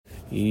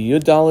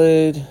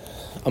Yudalid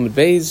Amud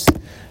Beis,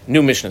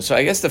 new Mishnah. So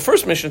I guess the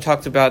first Mishnah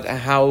talked about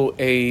how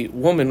a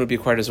woman would be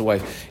acquired as a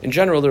wife. In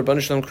general, the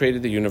Rebbeinu Shalom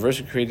created the universe,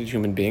 who created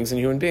human beings, and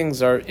human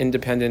beings are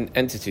independent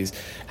entities.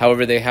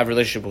 However, they have a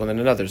relationship with one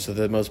another. So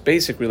the most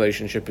basic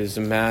relationship is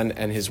a man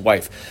and his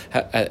wife.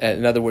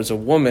 In other words, a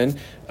woman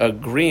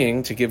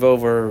agreeing to give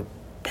over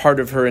part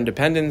of her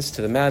independence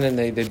to the man, and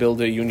they build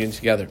a union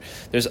together.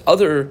 There's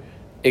other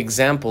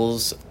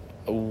examples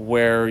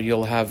where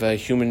you'll have a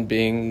human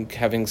being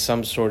having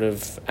some sort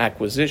of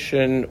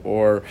acquisition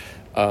or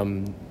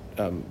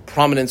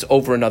prominence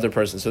over another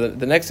person. So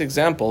the next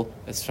example,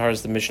 as far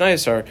as the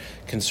Mishnayos are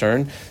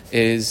concerned,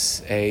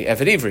 is a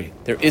Eved Ivri.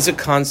 There is a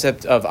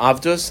concept of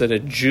Avdus, that a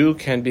Jew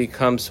can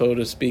become, so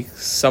to speak,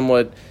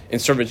 somewhat in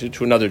servitude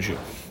to another Jew,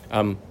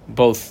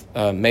 both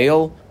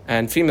male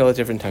and female at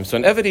different times. So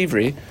an Eved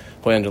Ivri,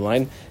 who I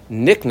underline,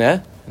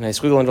 Nikna, and I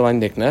squiggle underline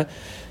Nikna,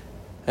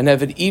 an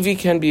Eved Ivri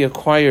can be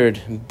acquired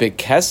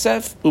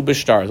bekesef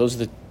ubishtar. Those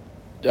are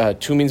the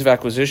two means of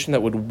acquisition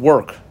that would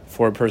work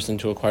for a person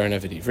to acquire an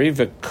Eved Ivri.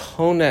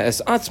 Vekona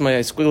es atzmai,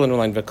 I squiggle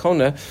underline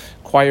Vekona,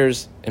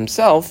 acquires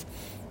himself.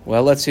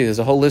 Well, let's see, there's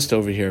a whole list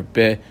over here.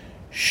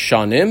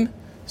 Beshanim,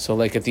 so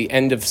like at the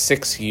end of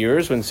 6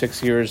 years, when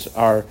 6 years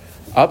are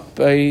up,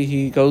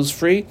 he goes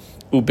free.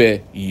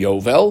 Ube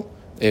Yovel,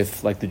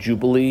 if like the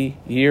Jubilee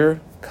year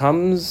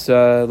comes,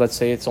 let's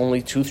say it's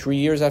only 2-3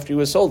 years after he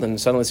was sold, and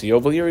suddenly it's a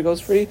Yovel year, he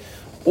goes free.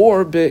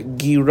 Or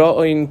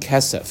Begiroin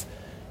Kesef,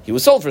 he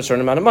was sold for a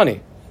certain amount of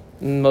money.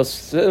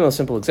 Most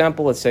simple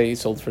example, let's say he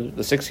sold for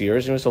the 6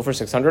 years, and he was sold for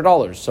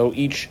 $600. So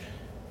each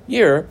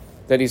year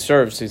that he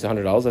serves, he's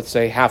 $100. Let's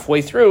say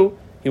halfway through,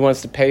 he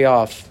wants to pay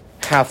off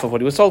half of what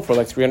he was sold for,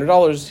 like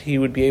 $300. He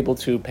would be able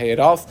to pay it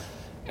off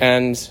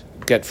and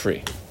get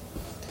free.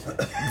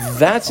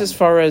 That's as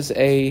far as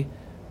a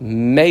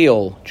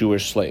male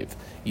Jewish slave.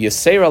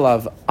 Yeser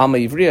alav Ama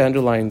Ivriya,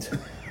 underlined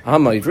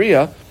Ama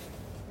Ivriya.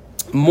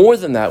 More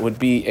than that would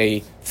be a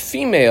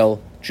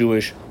female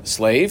Jewish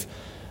slave.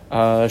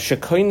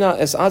 Shekoina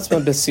es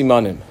atzma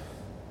besimanim.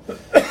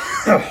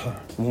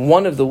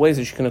 One of the ways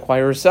that she can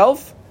acquire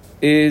herself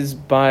is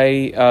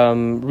by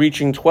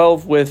reaching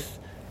 12 with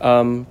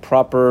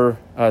proper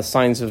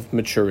signs of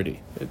maturity,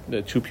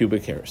 the 2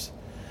 pubic hairs.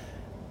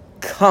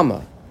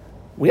 Kama.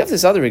 We have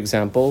this other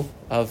example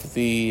of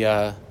the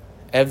Eved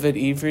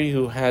Ivri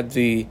who had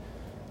the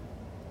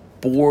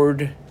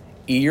bored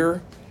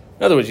ear.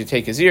 In other words, you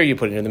take his ear, you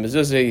put it in the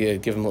mezuzah, you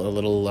give him a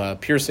little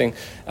piercing.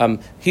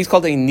 He's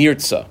called a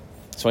nirtza.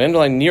 So I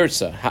underline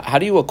nirtza. How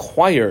do you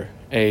acquire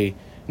a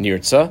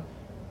nirtza?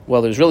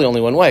 Well, there's really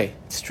only one way.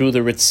 It's through the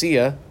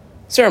ritzia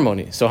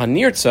ceremony. So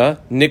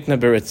hanirtza nikna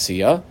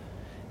beritzia,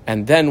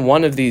 and then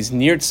one of these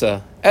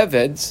nirtza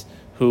eveds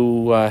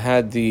who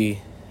had the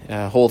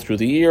hole through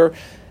the ear,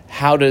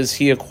 how does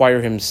he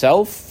acquire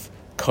himself?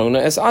 Kona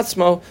es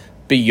atzmo,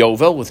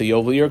 beyovel, with the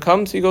yovel year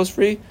comes, he goes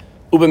free.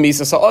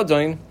 Ubemisa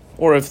sa'adoin,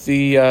 or if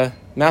the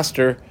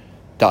master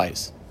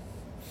dies.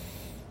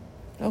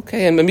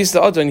 Okay, and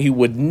Memisa Adon, he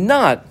would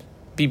not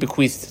be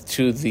bequeathed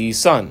to the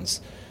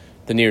sons,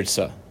 the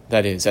Nirtza,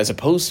 that is, as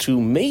opposed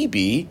to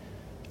maybe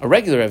a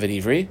regular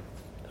Eved Ivri,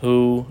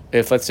 who,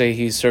 if let's say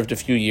he's served a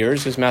few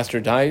years, his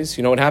master dies,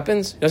 you know what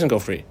happens? He doesn't go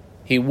free.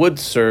 He would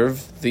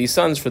serve the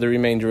sons for the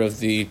remainder of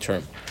the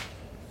term.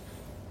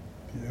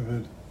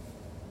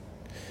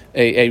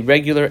 A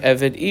regular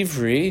Eved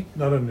Ivri.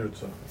 Not a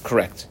Nirtza.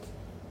 Correct.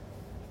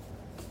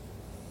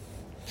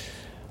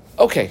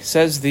 Okay,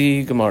 says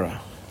the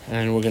Gemara,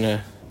 and we're going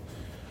to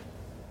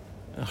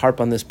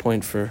harp on this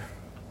point for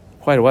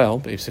quite a while,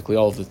 basically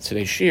all of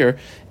today's shir.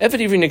 Eved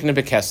Ivri nikna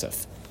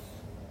bekesef.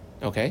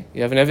 Okay,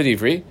 you have an Eved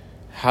Ivri.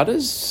 How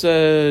does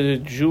a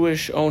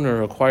Jewish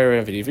owner acquire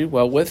an Eved Ivri?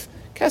 Well, with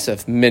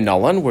kesef.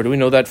 Minalan, where do we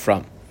know that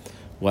from?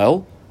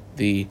 Well,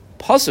 the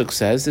Pasuk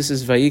says, this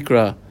is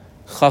Vayikra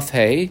Chaf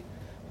Hei,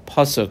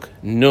 Pasuk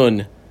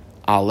Nun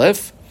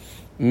Aleph,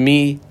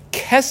 Mi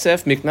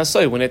Kesef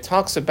Miknasoi. When it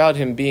talks about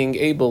him being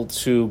able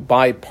to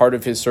buy part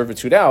of his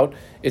servitude out,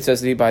 it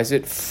says that he buys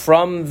it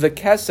from the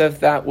Kesef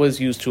that was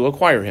used to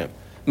acquire him.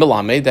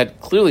 Melame, that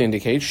clearly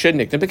indicates, should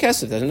nikna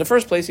bekesef, that in the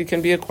first place he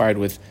can be acquired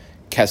with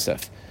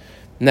Kesef.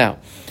 Now,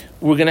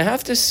 we're going to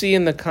have to see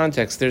in the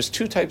context, there's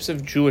 2 types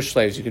of Jewish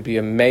slaves. You could be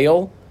a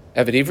male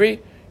Eved Ivri,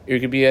 or you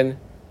could be an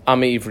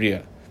Ama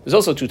Ivriya. There's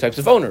also 2 types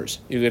of owners.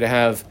 You could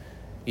have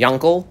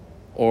Yankel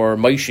or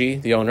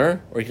Maishi, the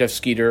owner, or you could have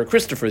Skeeter or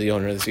Christopher, the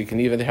owner. So you can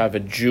either have a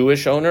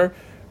Jewish owner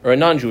or a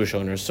non-Jewish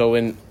owner. So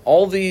in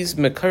all these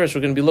Mekaris,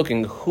 we're going to be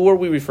looking, who are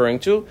we referring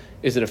to?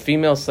 Is it a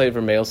female slave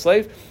or male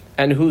slave?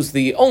 And who's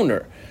the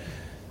owner?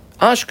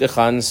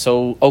 Ashkechan,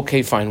 so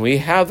okay, fine. We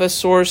have a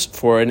source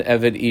for an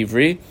Eved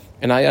Ivri,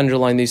 and I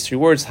underline these 3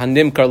 words,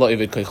 Hanimkar lo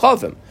Eved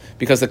Koichavim,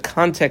 because the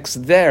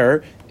context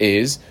there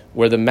is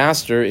where the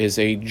master is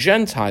a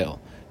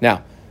Gentile.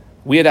 Now,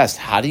 we had asked,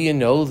 how do you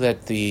know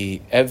that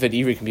the Eved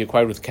Ivri can be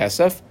acquired with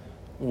Kesef?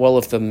 Well,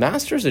 if the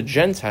master is a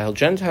Gentile,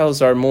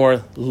 Gentiles are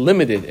more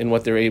limited in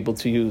what they're able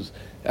to use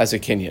as a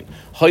kinyan.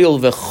 Hoyel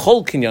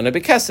v'chol kinyan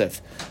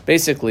bekesef.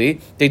 Basically,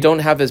 they don't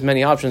have as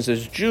many options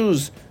as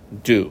Jews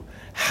do.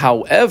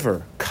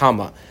 However,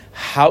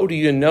 how do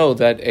you know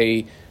that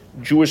a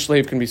Jewish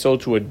slave can be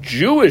sold to a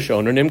Jewish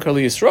owner, Nimkar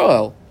li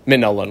Yisrael,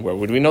 min alon? Where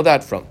would we know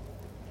that from?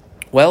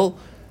 Well,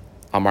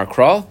 Amar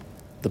Kra,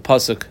 the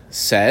pasuk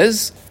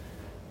says,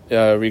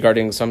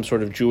 regarding some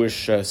sort of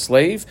Jewish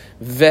slave,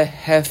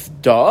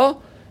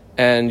 vehefda,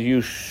 and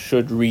you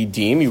should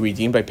redeem. You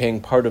redeem by paying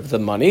part of the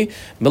money.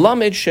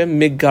 Melamed she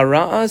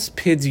migara'as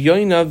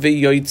pidyoina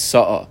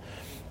veyoitza'a.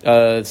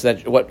 So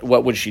that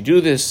what would she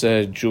do? This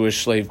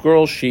Jewish slave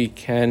girl, she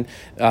can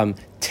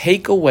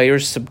take away or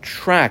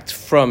subtract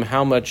from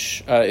how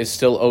much is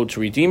still owed to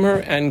redeem her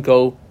and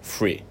go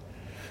free.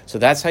 So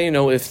that's how you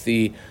know if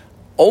the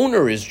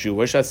owner is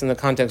Jewish. That's in the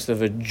context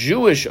of a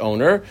Jewish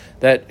owner,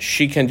 that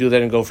she can do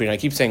that and go free. And I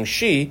keep saying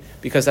she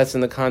because that's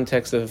in the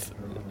context of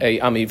a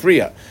Am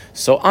Ivriya.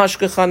 So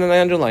Ashkechan, and I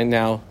underline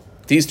now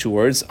these two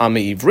words, Am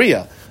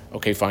Ivriya.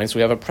 Okay, fine. So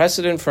we have a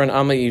precedent for an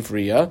Am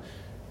Ivriya,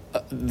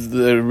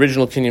 the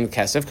original Kinyan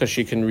Kesef, because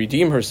she can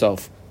redeem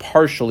herself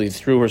partially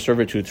through her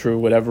servitude, through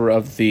whatever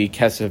of the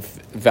Kesef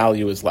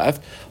value is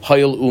left.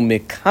 Hayil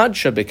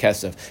umikadsha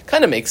bekesef.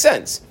 Kind of makes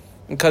sense.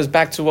 Because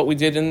back to what we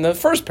did in the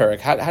first parak,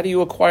 how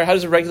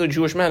does a regular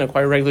Jewish man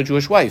acquire a regular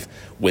Jewish wife?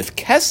 With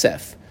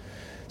kesef.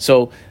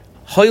 So,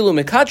 hoilu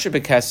mekadsha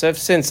bekesef,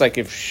 since like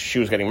if she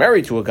was getting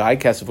married to a guy,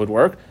 kesef would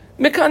work.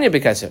 Mekanya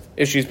bekesef.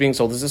 If she's being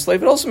sold as a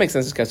slave, it also makes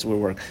sense that kesef would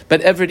work.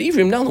 But Eved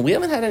Ivrim, no, we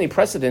haven't had any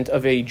precedent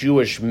of a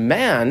Jewish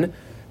man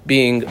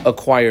being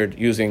acquired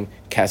using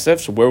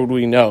kesef. So where would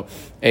we know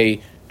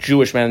a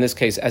Jewish man, in this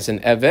case, as an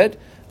Eved?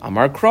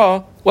 Amar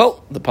Kra.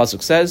 Well, the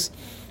pasuk says,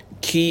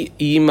 Ki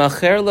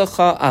imacher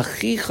lecha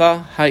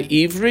achicha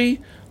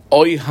ha'ivri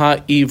oy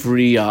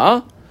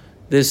ha'ivriya.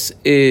 This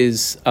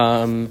is,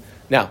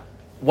 now,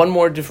 one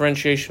more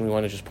differentiation we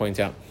want to just point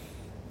out.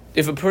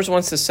 If a person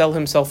wants to sell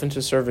himself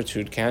into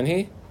servitude, can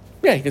he?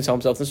 Yeah, he can sell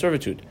himself into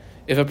servitude.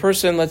 If a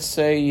person, let's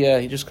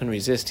say, he just couldn't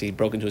resist, he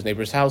broke into his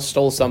neighbor's house,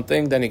 stole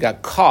something, then he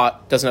got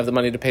caught, doesn't have the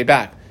money to pay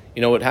back.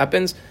 You know what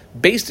happens?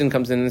 Beis Din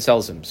comes in and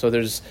sells him. So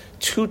there's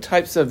two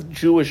types of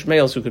Jewish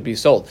males who could be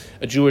sold.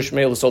 A Jewish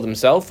male who sold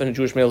himself, and a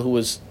Jewish male who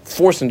was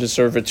forced into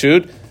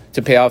servitude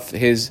to pay off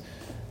his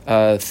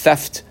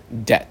theft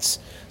debts.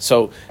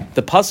 So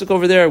the pasuk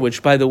over there,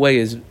 which by the way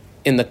is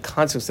in the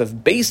context of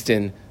Beis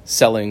Din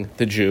selling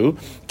the Jew,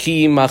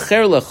 ki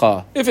macher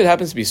lecha, if it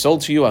happens to be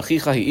sold to you,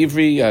 achicha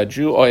ivri,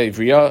 Jew or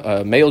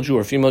ivriya, male Jew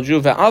or female Jew,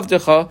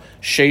 ve'avdecha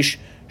sheish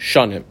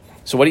shanim.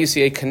 So what do you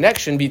see? A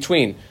connection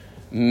between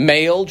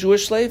male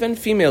Jewish slave and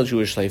female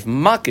Jewish slave.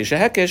 Makish, a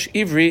hekesh,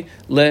 ivri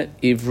le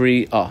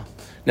ivriya.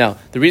 Now,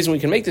 the reason we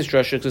can make this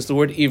drasha is because the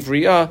word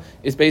ivriya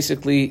is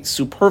basically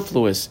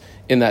superfluous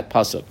in that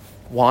pasuk.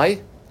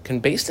 Why?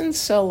 Can Beis Din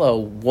sell a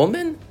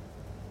woman?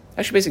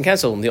 Actually, Beis Din can't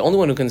sell them. The only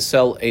one who can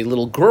sell a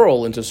little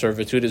girl into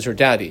servitude is her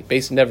daddy.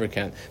 Beis Din never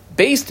can.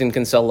 Beis Din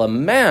can sell a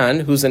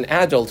man who's an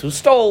adult who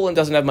stole and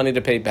doesn't have money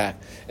to pay back.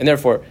 And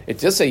therefore, it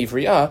does say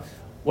ivriya.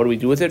 What do we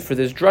do with it? For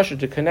this drasha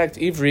to connect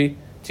ivri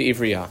to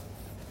ivriya.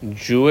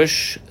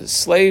 Jewish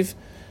slave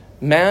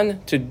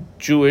man to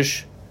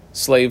Jewish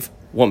slave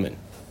woman.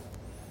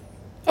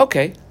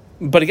 Okay,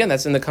 but again,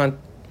 that's in the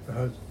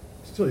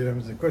still, you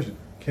have the question: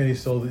 can he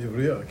sell the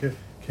ivriya?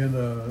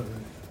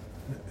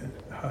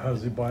 How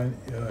does he buy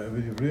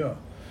ivriya?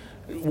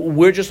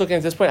 We're just looking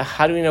at this point.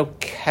 How do we know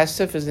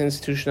kesef is an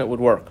institution that would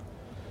work?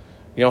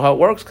 You know how it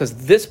works?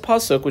 Because this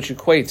pasuk, which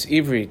equates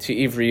ivri to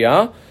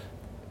ivriya,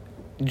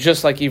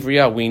 just like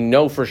ivriya, we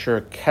know for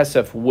sure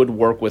kesef would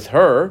work with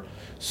her.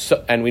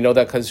 So, and we know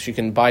that because she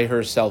can buy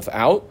herself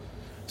out,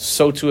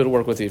 so too it'll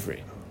work with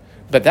Ivri.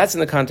 But that's in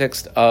the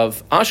context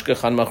of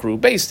Ashkechan Machru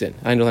Beis Din.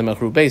 I know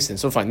Machru Beis Din.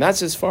 So fine,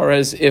 that's as far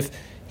as if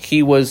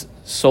he was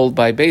sold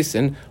by Beis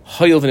Din,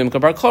 Hoyil v'nimka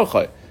bar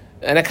korchoy.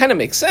 And it kind of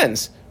makes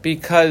sense,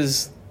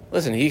 because,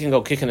 listen, he can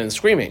go kicking and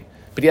screaming,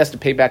 but he has to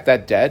pay back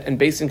that debt, and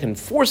Beis Din can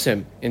force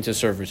him into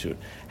servitude.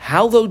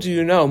 How, though, do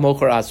you know,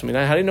 Mochar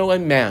Asmin, how do you know a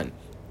man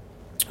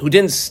who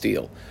didn't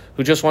steal,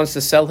 who just wants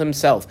to sell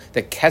himself,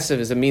 that kesef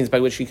is a means by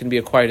which he can be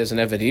acquired as an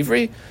Eved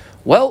Ivri?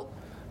 Well,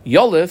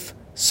 Yolif,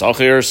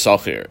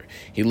 Sachir.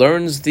 He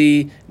learns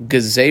the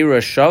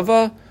Gezerah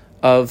Shava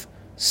of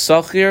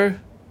Sachir.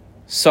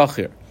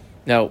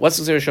 Now, what's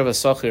Gezerah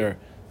Shava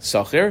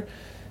Sachir?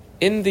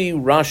 In the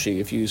Rashi,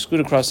 if you scoot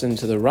across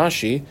into the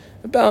Rashi,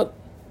 about,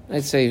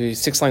 I'd say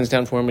 6 lines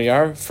down from where we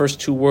are, first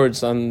 2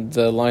 words on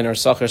the line are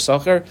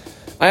Sachir.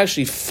 I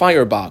actually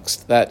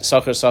fireboxed that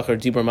Sachir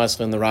Dibur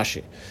Mascha in the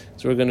Rashi.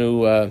 So we're going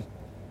to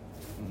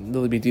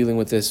really be dealing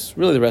with this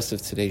really the rest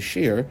of today's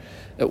shir.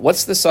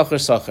 What's the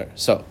Sachir?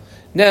 So,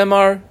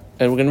 Ne'emar,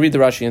 and we're going to read the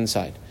Rashi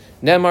inside.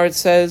 Ne'emar, it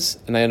says,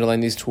 and I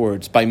underline these 2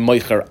 words, by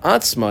Moicher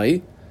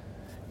Atzmai,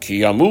 Ki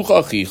Yamuch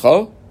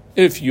Achicha,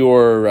 if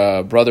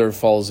your brother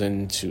falls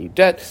into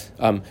debt,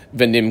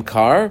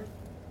 Venimkar,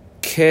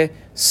 Ke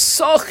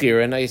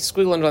Sachir, and I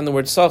squiggle underline the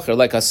word Sachir,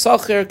 like a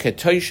Sachir, Ke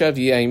Toishav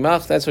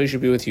Yeimach, that's how he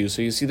should be with you.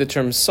 So you see the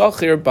term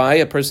Sachir by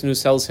a person who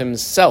sells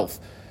himself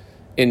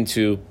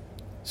into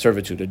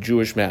servitude, a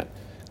Jewish man.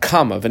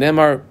 Kama,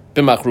 v'nemar,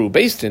 b'machru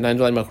beistin,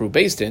 underline machru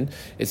beistin,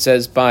 it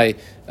says by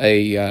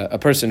a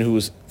person who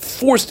was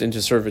forced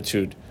into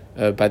servitude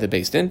by the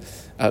beistin,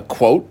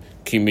 quote,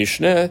 ki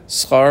mishne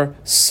schar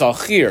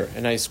sachir,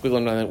 and I squiggle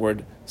on that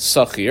word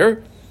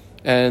sachir,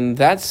 and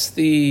that's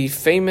the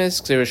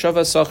famous gzeira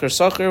shava sachir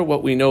sachir.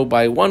 What we know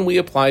by one, we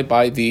apply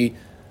by the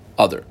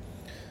other.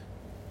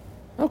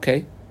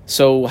 Okay,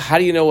 so how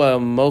do you know a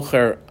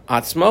mocher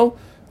atzmo?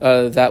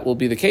 That will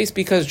be the case,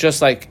 because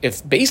just like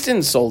if Beis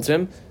Din sold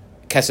him,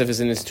 kesef is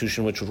an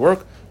institution which would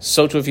work,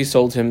 so too if he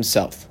sold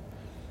himself.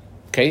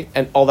 Okay,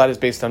 and all that is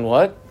based on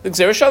what? The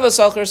gzeira shava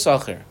sachir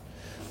sachir.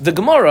 The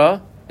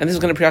Gemara, and this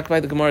is going to preoccupy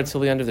the Gemara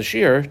till the end of the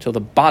shir, till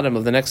the bottom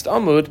of the next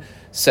Amud,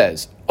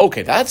 says,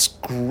 okay, that's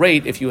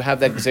great if you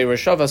have that gzeira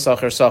shava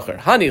sachir sachir.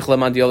 Hanich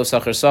leman di'olav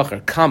sachir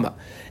sachir, kama.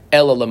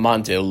 Ela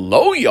leman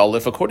lo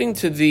yolif, according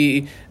to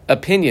the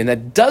opinion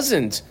that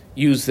doesn't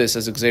use this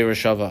as a gzeira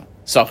shava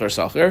sachir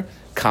sachir,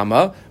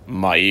 kama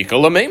ma'ika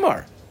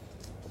lemeimar.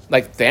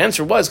 Like the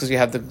answer was because you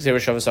have the gzeira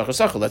shava sachir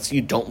sachir. Let's say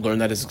you don't learn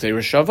that as a gzeira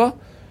shava.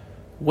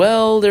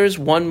 Well, there's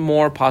one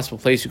more possible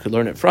place you could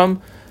learn it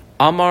from.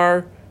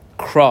 Amar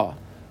Kra.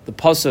 The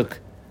pasuk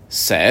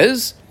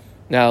says,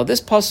 now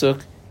this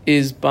pasuk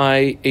is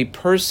by a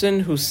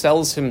person who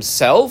sells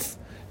himself,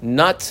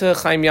 not to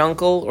Chaim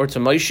Yankel or to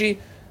Moshe,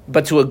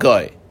 but to a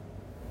guy.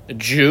 A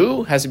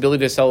Jew has the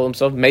ability to sell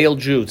himself, male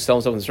Jew, to sell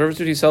himself in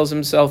servitude, he sells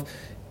himself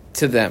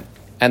to them.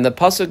 And the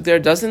pasuk there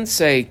doesn't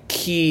say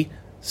ki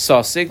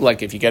sasig,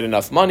 like if you get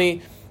enough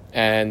money,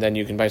 and then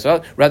you can buy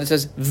yourself. Rather it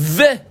says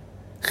ve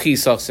chi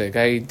sasig.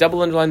 I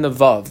double underline the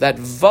vav. That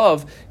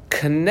vav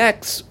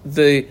connects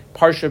the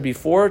parsha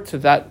before to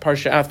that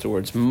parsha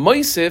afterwards.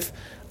 Moisif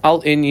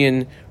al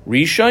inyan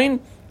rishain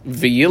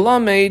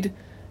v'yilamed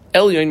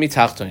elyon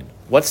mitachtoin.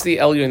 What's the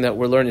elyon that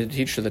we're learning to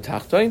teach to the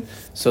tachtoin?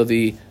 So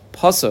the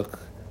pasuk,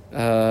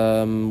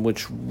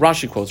 which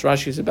Rashi quotes,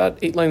 Rashi is about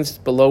 8 lines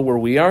below where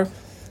we are.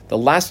 The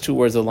last 2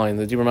 words of the line,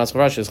 the Dibur Maskal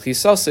Rashi is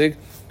chisasig.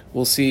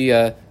 We'll see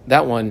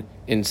that one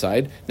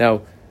inside.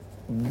 Now,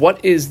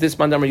 what is this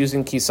mandamar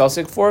using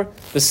kisasig for?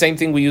 The same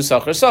thing we use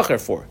sachar sachar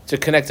for, to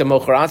connect a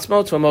mocher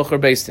atzmo to a mocher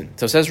beis din.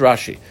 So says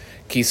Rashi,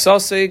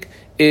 kisasig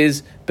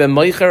is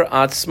b'mocher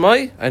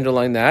atzmai, I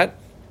underline that,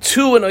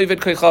 to an oived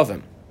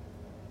koichavim,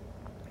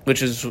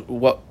 which is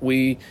what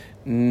we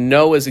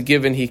know as a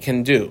given he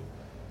can do.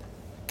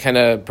 Can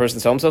a person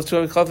sell himself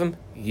to a koichavim?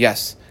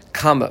 Yes.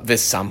 Kama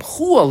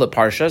v'samchu al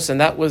parshas, and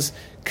that was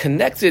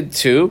connected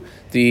to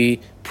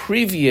the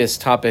previous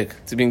topic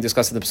to being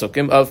discussed in the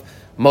Pesukim of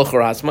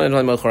Mocher Atzmo, and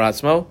Mocher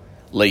Atzmo,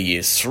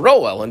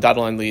 LeYisroel, and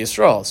dotted line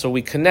LeYisroel. So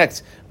we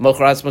connect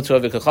Mocher Atzmo to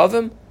Avik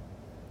HaChavim,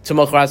 to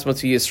Mocher Atzmo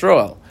to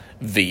Yisroel.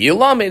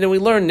 V'yilamed, and we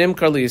learn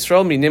Nimkar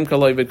LeYisroel, mi Nimkar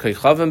LeOved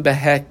KoChavim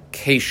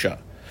behekesha.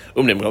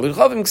 Nimkar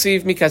LeChavim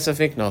ksiv mi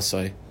kesef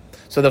iknosoi.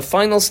 So the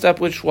final step,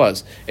 which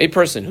was a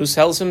person who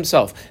sells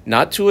himself,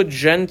 not to a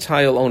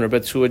Gentile owner,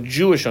 but to a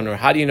Jewish owner.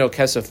 How do you know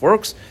kesef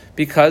works?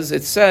 Because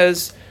it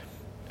says,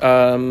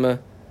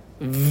 v'chisasi,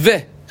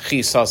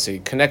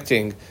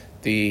 connecting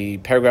the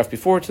paragraph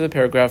before to the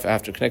paragraph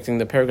after, connecting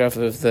the paragraph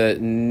of the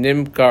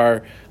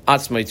Nimkar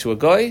Atzmai to a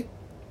guy,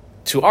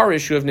 to our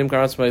issue of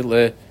Nimkar Atzmai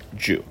le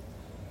Jew.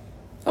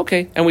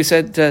 Okay, and we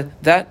said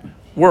that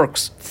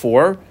works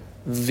for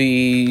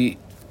the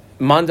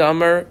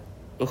Mandamar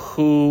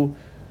who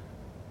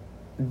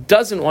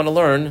doesn't want to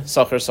learn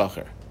Sachar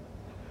Sachar.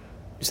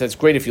 You said it's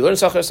great if you learn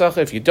Sachar Sachar.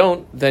 If you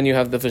don't, then you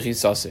have the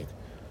V'chisasig.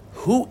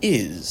 Who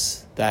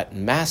is that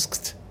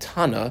masked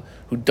Tana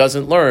who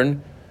doesn't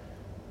learn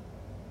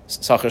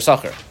Sachar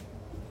Sachar?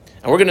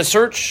 And we're going to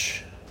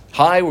search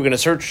high, we're going to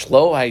search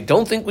low. I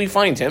don't think we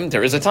find him.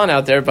 There is a Tana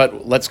out there,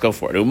 but let's go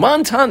for it.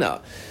 Uman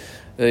Tana.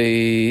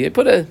 I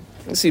put a,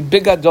 let's see,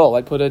 Big Gadol.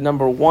 I put a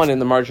number 1 in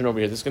the margin over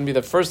here. This is going to be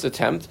the first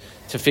attempt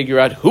to figure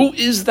out who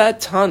is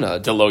that Tana,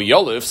 Delo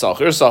Yolif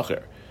Sachar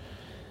Sachar.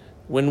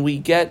 When we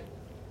get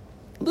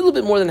a little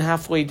bit more than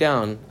halfway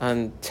down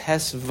on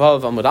Tes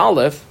Vav Amud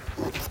Aleph,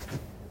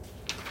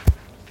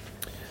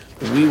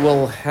 we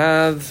will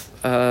have,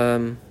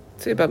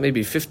 say about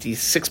maybe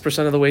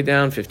 56% of the way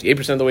down,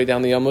 58% of the way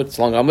down the Amud. It's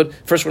a long Amud.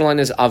 First one line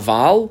is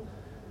Aval.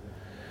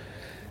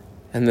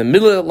 And the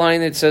middle of the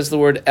line, it says the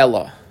word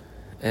Ella.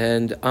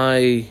 And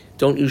I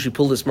don't usually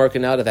pull this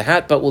marking out of the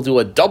hat, but we'll do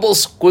a double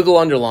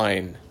squiggle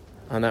underline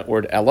on that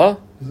word Ella.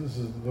 This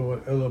is the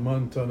word Ella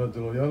Mantana de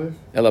lo Yalef?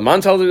 Ella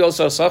Mantana de lo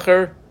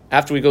Sachar.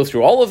 After we go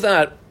through all of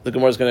that, the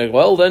Gemara is going to go,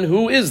 well, then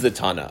who is the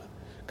Tana?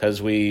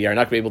 Because we are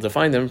not going to be able to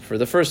find them for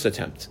the first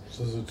attempt.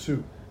 So it's a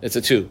 2. It's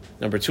a 2.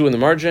 Number 2 in the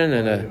margin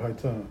and a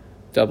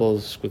double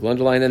squiggle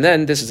underline. And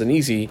then this is an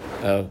easy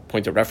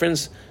point of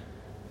reference.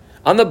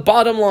 On the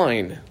bottom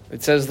line,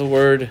 it says the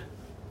word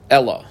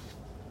Ella.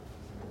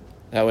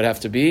 That would have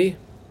to be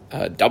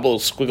a double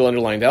squiggle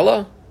underlined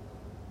Ella.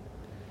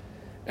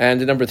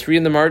 And number 3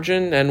 in the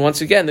margin. And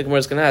once again, the Gemara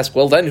is going to ask,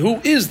 well, then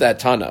who is that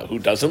Tana who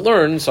doesn't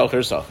learn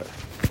Sachar Sachar?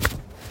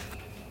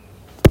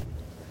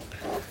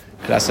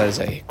 That's as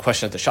a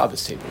question at the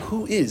Shabbos table.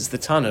 Who is the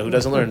Tana who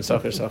doesn't learn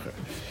Sachar Sachar?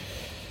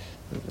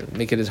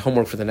 Make it his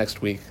homework for the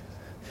next week.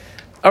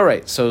 All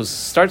right, so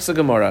starts the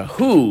Gemara.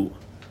 Who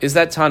is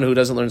that Tana who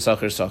doesn't learn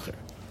Sacher?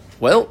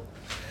 Well,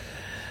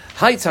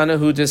 Hi Tana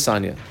hu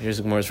desanya. Here's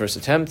the Gemara's first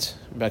attempt.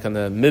 Back on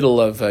the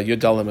middle of Yud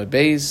Dalet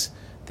Beis.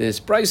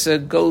 This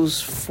brisa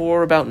goes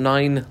for about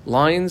 9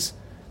 lines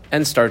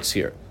and starts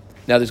here.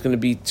 Now there's going to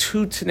be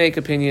 2 Tanaic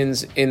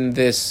opinions in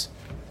this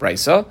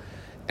brisa,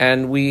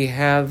 and we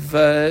have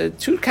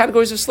 2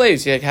 categories of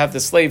slaves. You have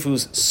the slave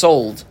who's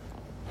sold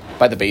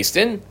by the Beis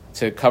Din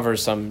to cover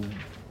some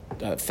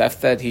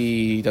theft that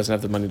he doesn't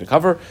have the money to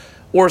cover,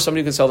 or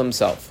somebody who can sell them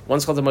himself.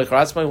 One's called the Moicher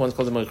Atzmai, one's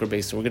called the Moicher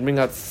Beis Din. We're going to bring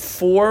out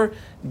 4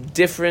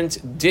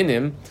 different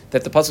dinim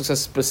that the pasuk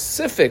says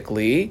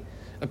specifically,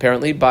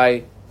 apparently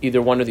by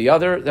either one or the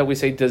other, that we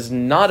say does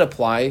not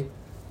apply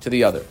to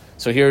the other.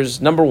 So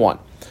here's number 1.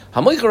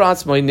 Person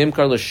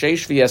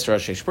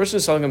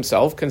who's selling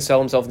himself can sell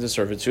himself into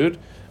servitude.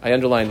 I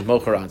underlined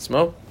Mocher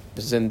Atzmo.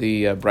 This is in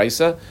the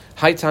Brisa.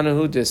 Hi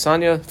Tanahu de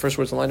Sanya. First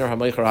words in the line are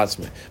Hamoicher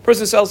Atzmo.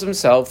 Person sells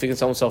himself. He can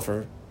sell himself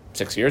for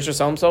 6 years or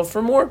sell himself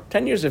for more,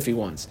 10 years if he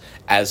wants.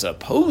 As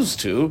opposed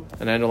to,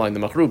 and I underline the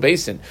Machru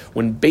Beis Din,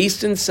 when Beis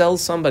Din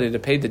sells somebody to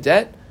pay the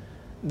debt,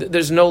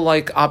 there's no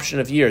option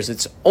of years.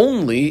 It's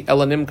only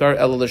Ela Nimkar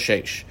Ela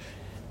L'Sheish.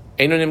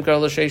 Eino Nimkar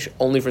L'Sheish,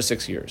 only for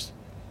 6 years.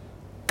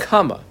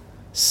 Kama.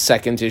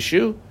 Second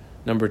issue,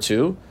 number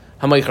 2,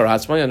 Hamoicher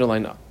Atzmai,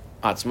 underline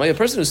Atzmai, a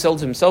person who sold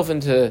himself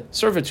into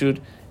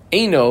servitude,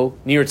 Eino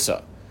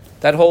Nirtza.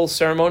 That whole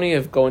ceremony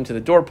of going to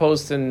the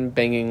doorpost and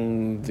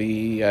banging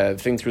the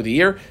thing through the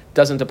ear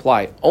doesn't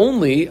apply.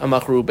 Only a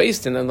Machru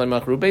Beis Din, and like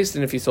Machru Beis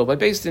Din, if he's sold by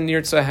Beis Din,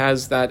 Nirtza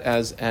has that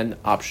as an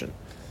option.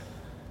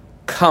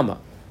 Kama.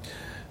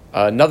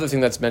 Another thing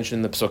that's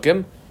mentioned in the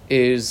Psukim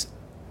is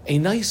a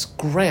nice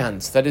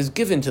grant that is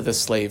given to the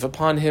slave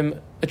upon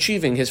him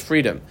achieving his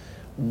freedom.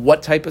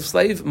 What type of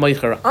slave?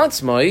 Moicher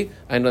Atzmai,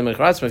 and Moicher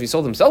Atzmai, if he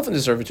sold himself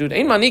into servitude,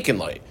 ein manikin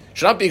loi.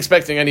 Should not be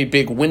expecting any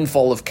big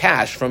windfall of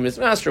cash from his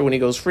master when he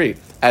goes free.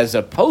 As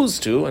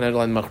opposed to, and I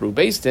underline Machru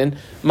Beis Din,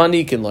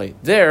 manikin loi.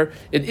 There,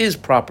 it is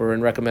proper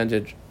and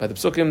recommended by the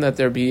Psukim that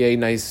there be a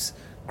nice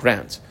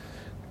grant.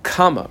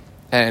 Kama.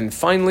 And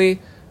finally,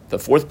 the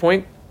 4th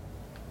point,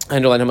 I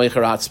underline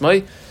Moicher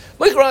Atzmai.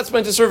 Moicher Atzmai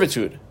into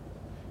servitude.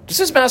 Does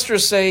his master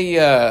say,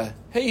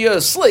 hey,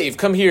 slave,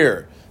 come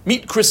here,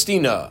 meet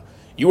Christina.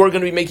 You are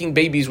going to be making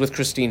babies with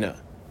Christina.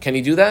 Can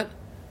he do that?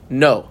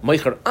 No.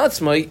 Moicher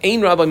Atzmai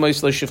ein rabbi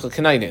moisle shifcha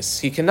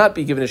kanainis. He cannot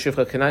be given a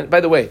shifcha kanainis.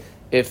 By the way,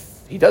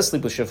 if he does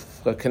sleep with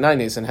shifcha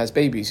kanainis and has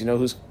babies, you know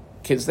whose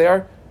kids they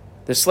are?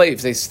 They're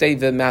slaves. They stay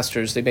the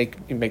masters. They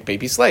make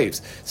baby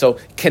slaves. So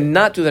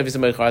cannot do that if he's a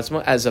Moicher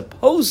Atzmai, as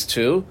opposed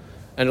to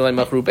underline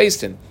Machru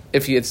Beis Din.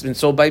 If he has been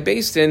sold by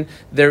Beis Din,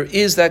 there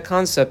is that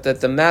concept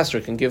that the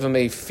master can give him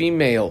a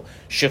female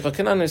shifcha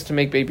kananis to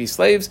make baby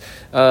slaves.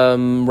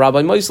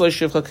 Rabbi Moisle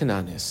shifcha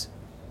kananis.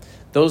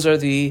 Those are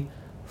the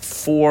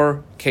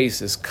 4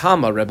 cases.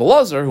 Kama Rebbe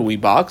Lazar, who we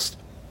boxed,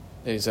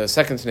 is a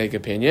second Tanaic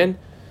opinion,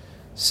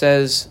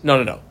 says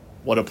no.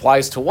 What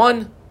applies to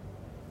one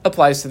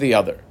applies to the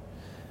other.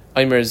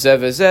 Aimer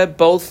Zev,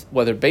 both,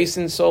 whether Beis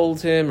Din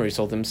sold him or he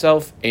sold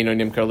himself, Eino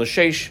Nimkar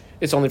L'Sheish,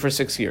 it's only for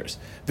 6 years.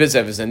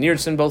 Vizev and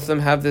Nirtzen, both of them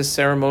have this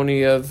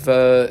ceremony of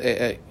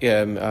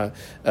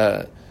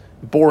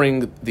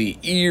boring the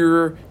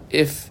ear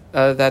if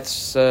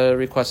that's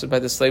requested by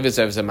the slave.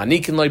 Vizev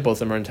Manikin Loi,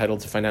 both of them are entitled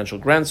to financial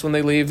grants when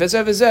they leave.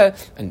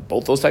 Vizev, and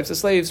both those types of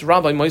slaves,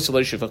 Rabbi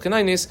Moiselei Shifcha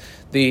Kanainis,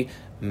 the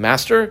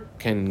master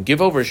can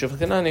give over Shifcha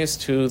Kanainis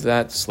to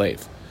that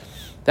slave.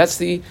 That's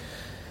the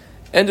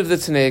end of the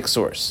Tanaic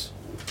source.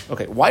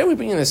 Okay, why are we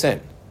bringing this in?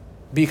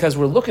 Because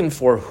we're looking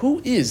for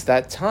who is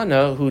that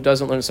Tana who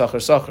doesn't learn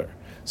Sacher.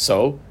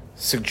 So,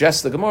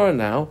 suggests the Gemara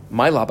now,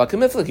 my Laba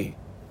Kamiflagi.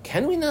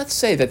 Can we not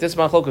say that this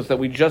machlokus that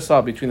we just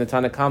saw between the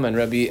Tana Kama and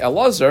Rabbi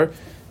Elazar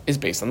is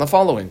based on the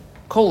following?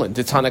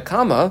 The Tana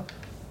Kama,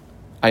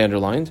 I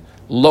underlined,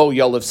 Lo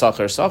Yoliv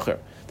Sacher.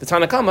 The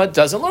Tana Kama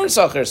doesn't learn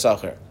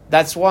Sacher.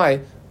 That's why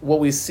what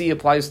we see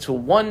applies to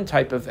one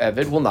type of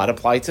Evid will not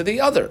apply to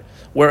the other.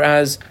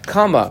 Whereas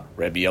Kama,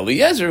 Rabbi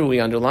Eliezer, who we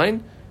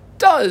underline,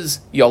 does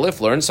Yolif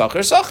learn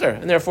Sacher.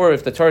 And therefore,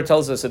 if the Torah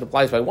tells us it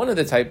applies by one of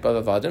the type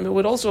of Avadim, it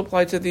would also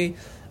apply to the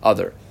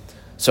other.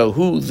 So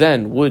who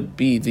then would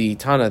be the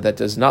Tana that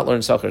does not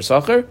learn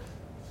Sacher?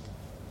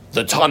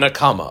 The Tana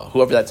Kama,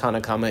 whoever that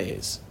Tana Kama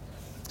is.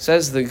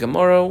 Says the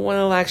Gemara,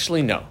 well,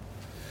 actually, no.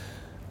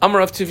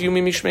 Amarav Tivyu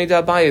Mimishmei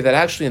Da'abaye, that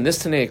actually in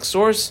this Tanaic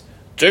source,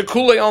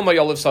 Dekule Alma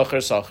Yolif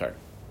Sacher.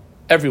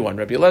 Everyone,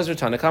 Rabbi Eliezer,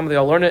 Tana Kama, they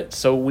all learn it,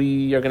 so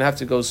we are going to have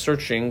to go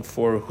searching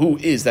for who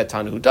is that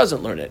Tana who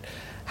doesn't learn it.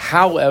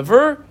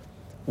 However,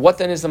 what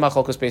then is the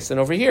machlokas based on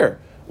over here?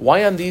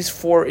 Why on these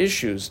 4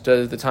 issues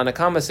does the Tana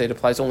Kama say it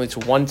applies only to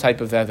one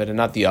type of Evid and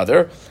not the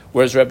other,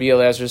 whereas Rabbi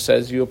Eliezer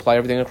says you apply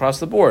everything across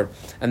the board?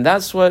 And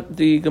that's what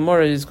the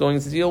Gemara is going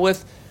to deal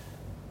with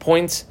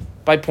point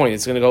by point.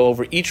 It's going to go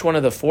over each one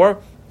of the 4,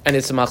 and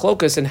it's a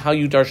machlokas in how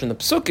you darshan the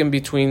psukim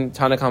between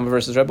Tana Kama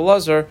versus Rabbi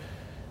Elazar,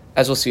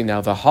 as we'll see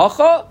now.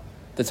 V'hacha,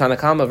 the Tana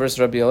Kama versus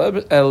Rabbi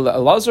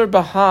Elazar,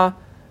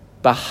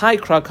 Bahai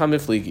Kra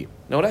Kamifligi.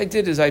 Now what I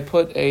did is I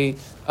put a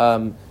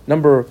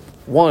number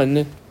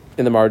 1 in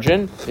in the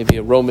margin, maybe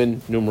a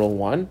Roman numeral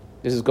 1.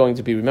 This is going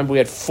to be, remember we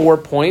had 4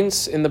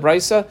 points in the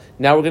Brisa.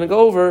 Now we're going to go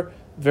over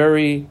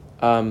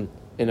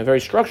in a very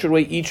structured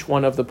way each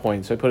one of the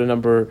points. So I put a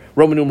number,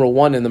 Roman numeral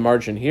 1 in the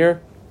margin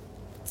here.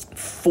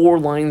 4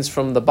 lines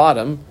from the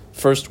bottom.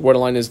 First word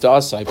line is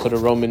dasa. I put a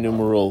Roman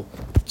numeral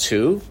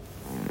 2.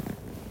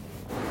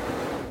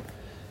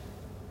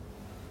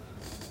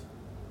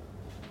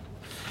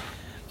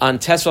 On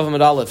Tesvav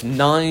Amud Aleph,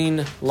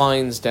 9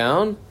 lines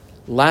down.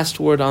 Last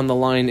word on the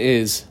line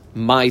is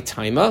my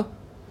taima.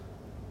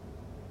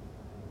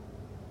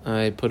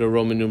 I put a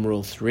Roman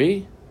numeral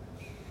 3.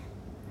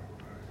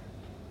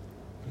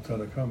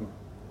 Tanakama.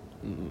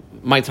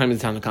 My time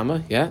is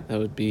Tanakama. Yeah, that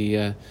would be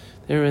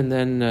there. And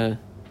then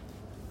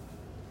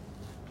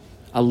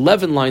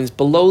 11 lines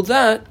below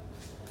that,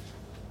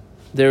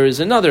 there is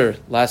another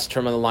last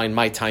term on the line,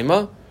 my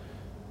taima.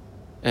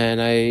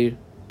 And I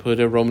put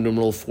a Roman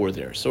numeral 4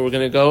 there. So we're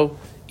going to go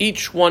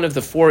each one of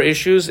the 4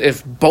 issues.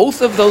 If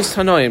both of those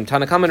Tanoim,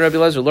 Tanakama and Rabbi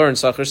Eliezer, learn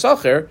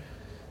Sacher,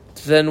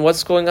 then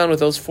what's going on with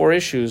those 4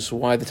 issues?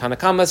 Why the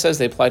Tanakama says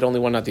they applied only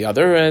one, not the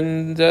other,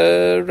 and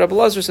Rabbi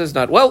Eliezer says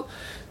not. Well,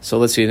 so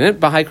let's see in it.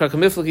 B'hai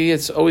Krakamiflagi,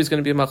 it's always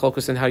going to be a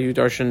machlokus in how you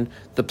darshan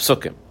the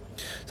psukim.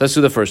 So let's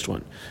do the first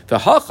one.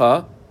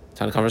 V'hacha,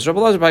 Tanakama versus Rabbi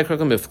Eliezer, B'hai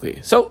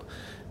Krakamiflagi. So,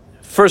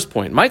 first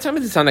point, my time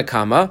is the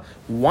Tanakama.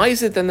 Why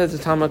is it then that the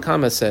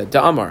Tanakama said,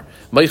 Da'amar,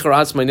 Meichar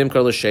Atzmai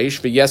Nimkar L'Sheish,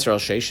 V'yeser Al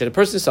Sheish, that a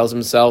person sells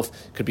himself,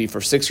 could be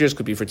for 6 years,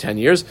 could be for 10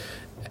 years.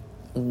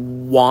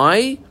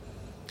 Why?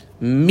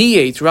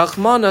 Miyet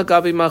Rachmana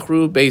Gabi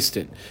Machru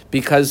Beistin.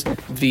 Because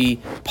the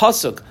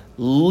pasuk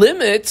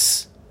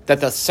limits that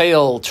the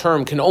sale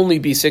term can only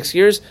be 6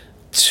 years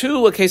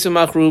to a case of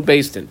Machru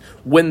Beistin.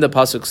 When the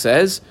pasuk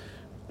says,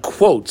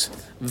 quote,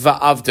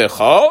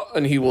 Va'avdecha,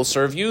 and he will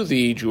serve you,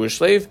 the Jewish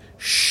slave,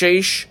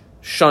 Sheish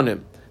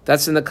Shanim.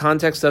 That's in the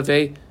context of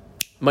a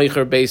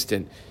Meicher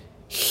Beistin.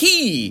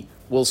 He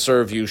will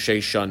serve you Sheish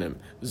Shanim.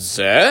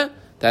 Zeh,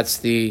 that's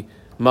the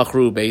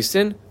Machru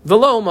Beistin,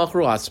 Velo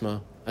Machru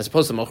Atzma. As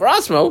opposed to Machru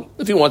Atzma,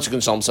 if he wants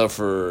to sell himself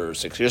for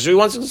 6 years, or he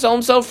wants to sell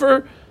himself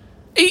for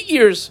 8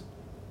 years.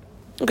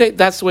 Okay,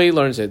 that's the way he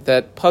learns it.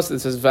 That pasuk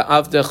says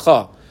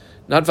Va'avdecha,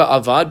 not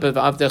Va'avad, but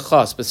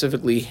Va'avdecha,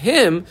 specifically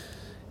him,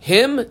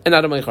 and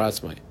not a Meicher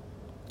Atzmai.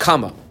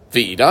 Kama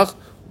v'idach.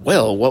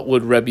 Well, what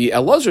would Rabbi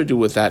Elazar do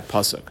with that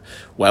pasuk?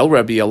 Well,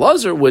 Rabbi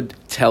Elazar would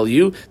tell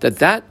you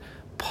that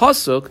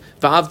pasuk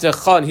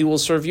va'avdecha, and he will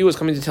serve you, is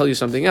coming to tell you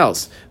something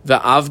else.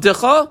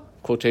 Va'avdecha,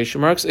 quotation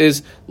marks,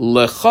 is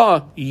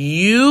lecha,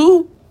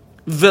 you,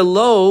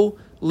 velo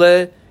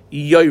le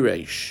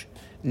yoresh,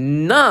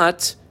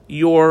 not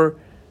your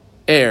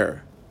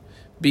heir,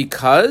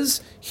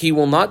 because he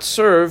will not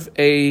serve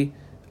a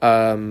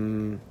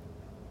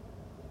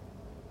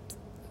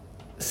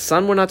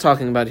son. We're not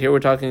talking about here. We're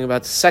talking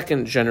about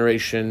second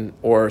generation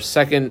or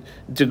second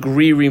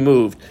degree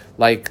removed,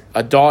 like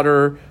a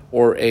daughter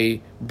or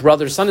a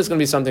brother. Son is going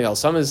to be something else.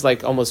 Son is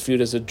like almost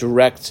viewed as a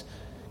direct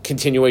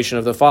continuation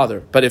of the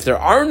father. But if there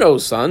are no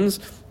sons,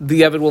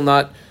 the Eved will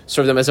not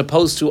serve them, as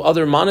opposed to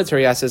other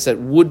monetary assets that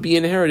would be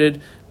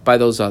inherited by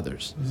those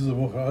others. This is a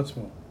Mocha.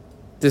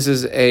 This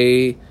is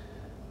a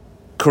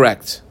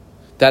correct.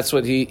 That's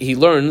what he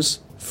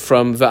learns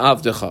from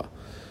Va'avdecha.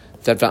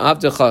 That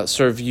Va'avdecha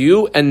serve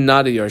you and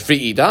not a yours.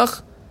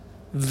 V'idach,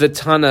 the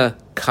Tana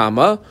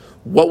Kama.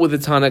 What would the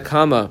Tana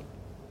Kama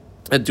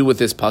do with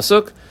this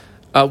pasuk?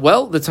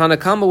 Well, the Tana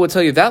Kama would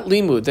tell you that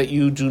limud, that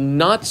you do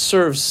not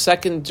serve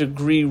second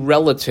degree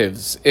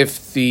relatives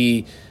if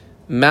the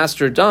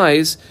master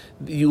dies.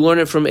 You learn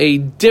it from a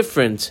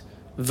different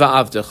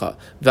Va'avdecha.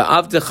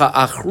 Va'avdecha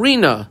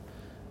achrina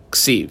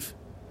ksiv.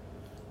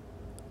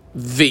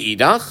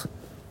 V'idach.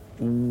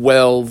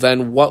 Well,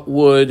 then what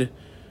would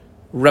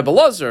Rebbe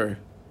Elazar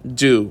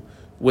do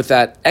with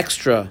that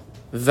extra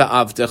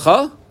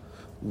Va'avdecha?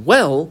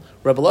 Well,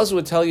 Rebbe Elazar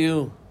would tell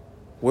you,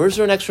 where's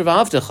there an extra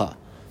Va'avdecha?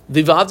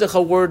 The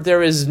Va'avdecha word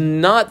there is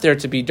not there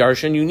to be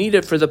darshan. You need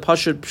it for the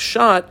Pashut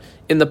Pshat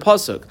in the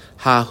Pasuk.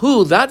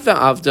 Hahu, that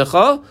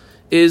Va'avdecha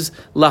is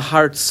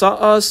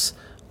Lahartsa'as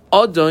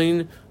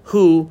Adoin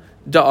Hu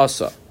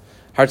Da'asa.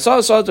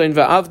 Hartsa'as Adoin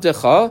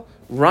Va'avdecha,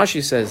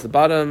 Rashi says, the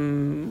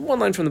bottom, one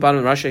line from the bottom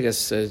of Rashi, I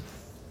guess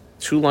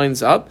 2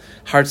 lines up,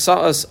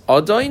 Hartsa'as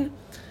Adoin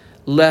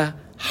Le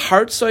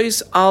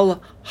Hartsa'is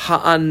Al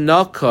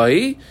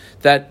Ha'anakai,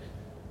 that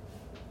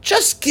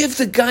just give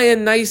the guy a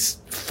nice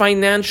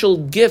financial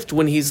gift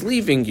when he's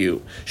leaving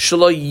you.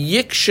 Shelo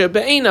yikshe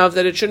be'einav,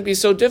 that it shouldn't be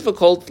so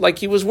difficult, like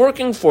he was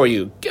working for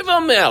you. Give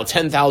him a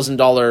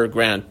 $10,000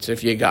 grant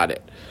if you got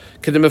it.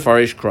 Kedem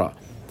Mefarish Kra.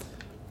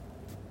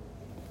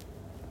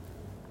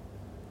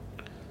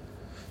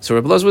 So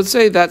Rebbe Elazar would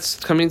say that's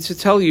coming to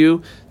tell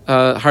you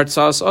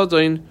Hartsa'as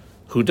Adoin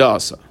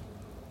Hudasa.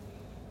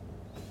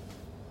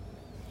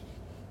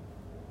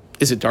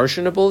 Is it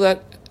darshanable,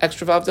 that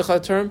extra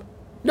Va'avdecha term?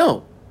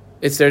 No.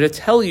 It's there to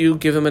tell you,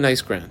 give him a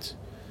nice grant.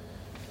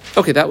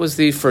 Okay, that was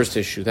the first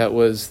issue. That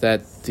was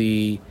that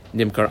the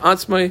Nimkar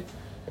Atzmai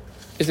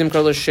is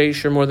Nimkar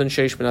L'Sheish, or more than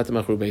Sheish, but not the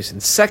Machru Basin.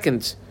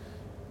 Second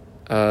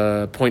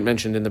point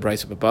mentioned in the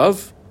Brisa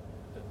above,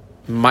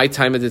 My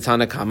time at the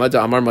Tanakama,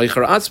 the Amar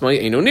Meicher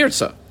Atzmai Eino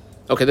Nirtza.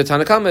 Okay, the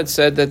Tanakama had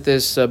said that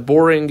this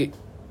boring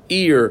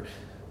ear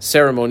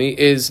ceremony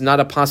is not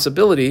a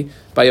possibility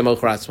by a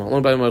Meicher Atzma,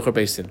 only by a Meicher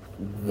Beistin.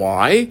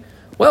 Why?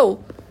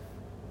 Well,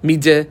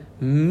 Mide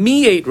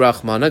Mi'et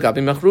Rachmana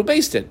Gabi Machru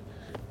Beistin.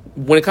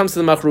 When it comes to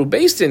the Machru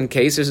Beistin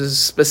case, there's a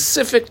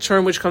specific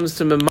term which comes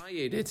to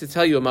Memayed it to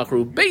tell you a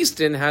Machru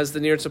Beistin has the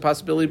Nirtza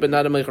possibility, but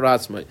not a Meicher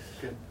Atzma.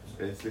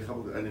 סליחה,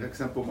 אני רק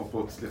שם פה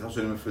מפות, סליחה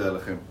שאני מפריע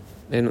לכם.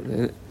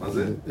 מה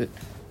זה?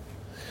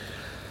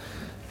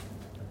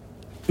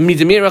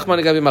 Midemir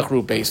Rachman Gabi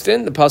Machru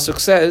Beistin, the pasuk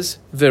says,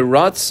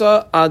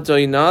 "V'ratza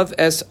Adoinav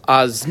es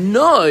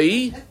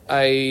aznoi."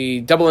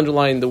 I double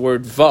underline the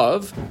word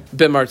vav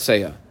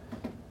b'martzeya.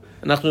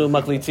 Anachnu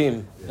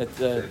maklitim.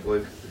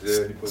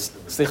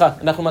 Slicha,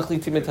 anachnu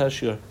maklitim et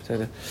hashir.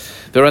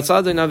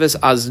 V'ratza Adoinav es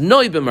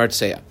aznoi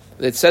b'martzeya.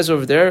 It says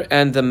over there,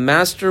 and the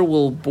master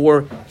will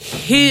bore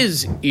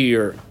his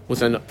ear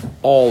with an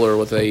awl or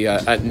with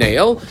a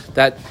nail.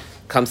 That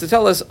comes to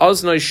tell us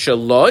aznoi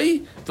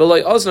shaloi.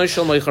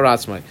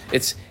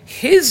 It's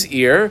his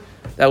ear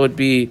that would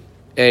be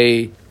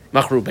a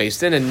machru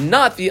beistin, and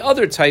not the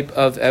other type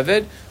of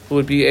eved who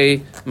would be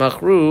a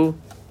machru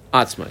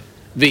atzmai.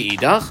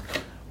 V'idach,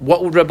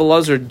 what would Rebbe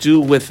Lazar do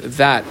with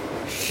that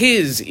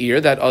his ear,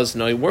 that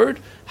aznoi word?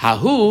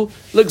 Hahu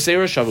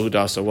l'gzeira shava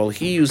hudasa. Well,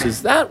 he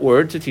uses that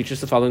word to teach us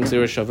the following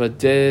gzeira shava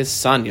de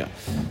sanya.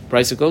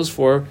 Price it goes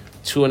for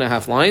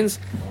 2.5 lines,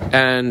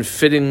 and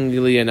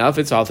fittingly enough,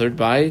 it's authored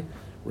by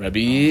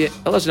Rabbi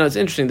Elazar. Now it's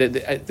interesting that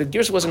the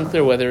Gersa wasn't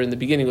clear whether in the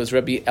beginning it was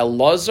Rabbi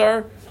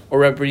Elazar or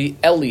Rabbi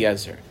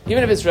Eliezer.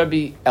 Even if it's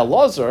Rabbi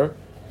Elazar,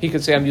 he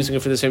could say I'm using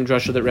it for the same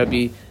drasha that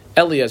Rabbi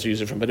Eliezer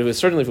used it from. But it was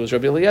certainly if it was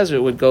Rabbi Eliezer,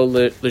 it would go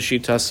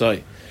l'shita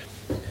soy.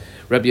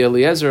 Rabbi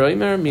Eliezer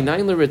Omer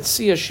minayin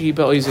l'ritzia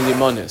shiba oizin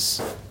yimonis.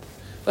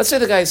 Let's say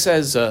the guy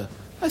says, "I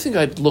think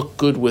I'd look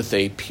good with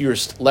a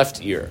pierced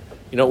left ear."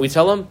 You know what we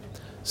tell him?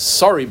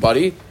 Sorry,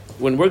 buddy.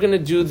 When we're going to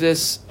do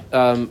this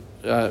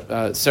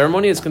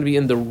ceremony, it's going to be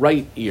in the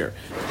right ear.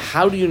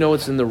 How do you know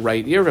it's in the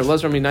right ear? Well,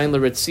 you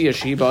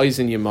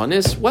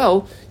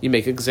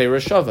make a gzeira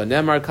shava.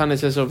 Nemar Kana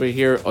says over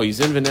here,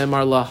 oizin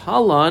v'nemar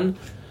lahalan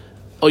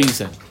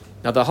oizin.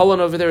 Now the halan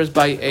over there is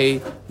by a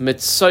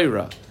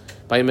mitzaira.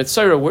 By a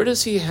mitzaira, where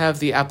does he have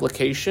the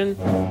application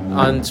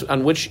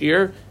on which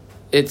ear?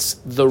 It's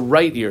the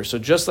right ear. So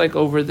just like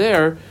over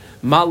there,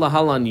 Ma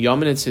lahalan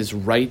yamin, it's his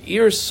right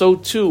ear. So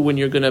too, when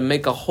you're going to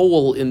make a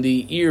hole in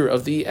the ear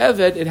of the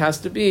eved, it has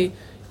to be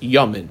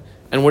yamin.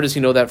 And where does he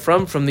know that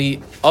from? From the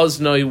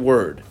aznoi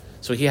word.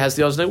 So he has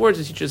the aznoi word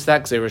to teach us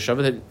that gzeira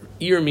shava, that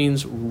ear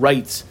means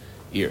right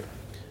ear.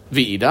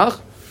 V'idach.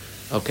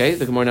 Okay,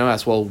 the Gemara now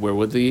asks, well, where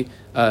would the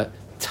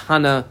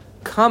Tana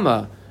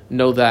Kama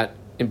know that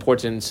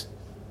important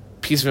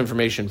piece of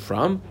information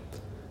from?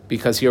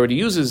 Because he already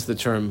uses the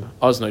term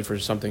aznoi for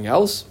something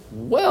else.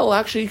 Well,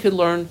 actually, he could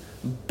learn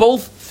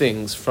both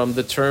things from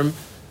the term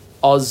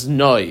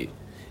aznoi.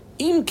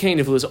 Im kain,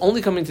 if it was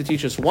only coming to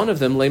teach us one of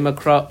them,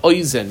 lemakra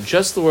oizen,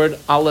 just the word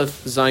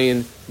aleph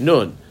zayin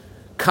nun.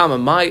 Kama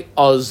my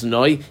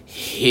aznoi,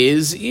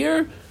 his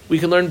ear. We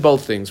can learn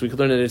both things. We could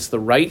learn that it's the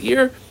right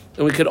ear,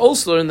 and we could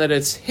also learn that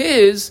it's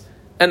his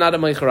and not a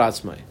meicher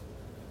atzmai.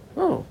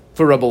 Oh,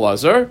 for Rebbe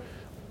Lazar,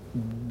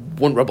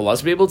 wouldn't Rebbe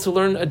Lazar be able to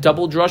learn a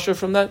double drasha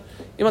from that?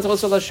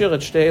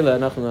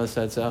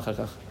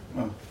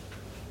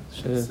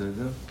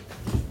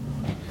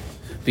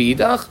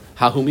 V'idach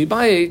hahumi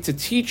baye, to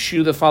teach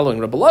you the following.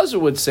 Rebbe Lazar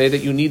would say that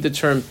you need the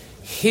term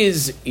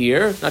his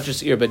ear, not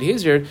just ear, but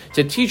his ear,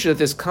 to teach you that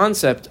this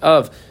concept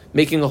of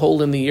making a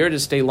hole in the ear to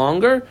stay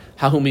longer,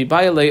 hahumi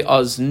baye le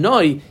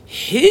aznoi,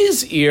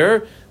 his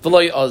ear,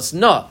 v'loy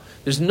azna.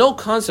 There's no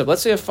concept.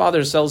 Let's say a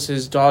father sells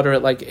his daughter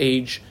at like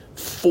age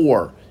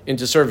 4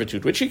 into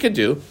servitude, which he could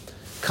do.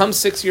 Come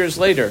 6 years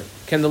later,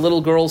 can the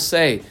little girl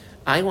say,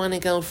 I want to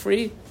go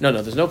free? No,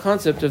 there's no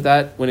concept of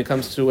that when it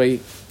comes to a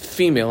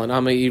female in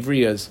Ame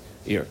Ivriya's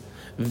ear.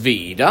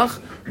 V'idach,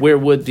 where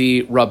would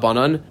the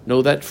Rabbanan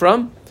know that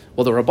from?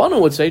 Well, the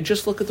Rabbanan would say,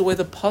 just look at the way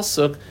the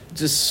Pasuk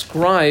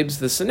describes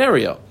the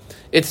scenario.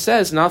 It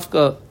says,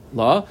 Nafka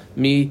la,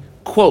 mi,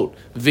 quote,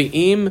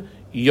 V'im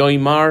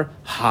yoimar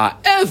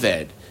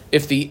ha'eved.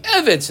 If the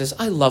Eved says,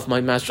 I love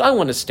my master, I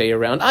want to stay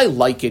around, I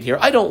like it here,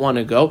 I don't want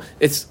to go,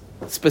 it's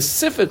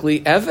specifically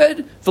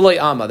Eved v'lei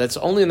Ama. That's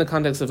only in the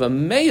context of a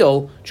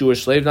male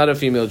Jewish slave, not a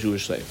female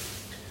Jewish slave.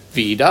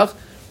 V'idach,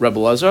 Rebbe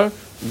Lazar,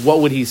 what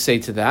would he say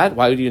to that?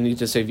 Why would you need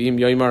to say V'im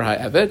yoimar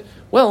ha'eved?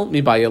 Well,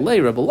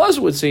 mibayalei, Rebbe Lazar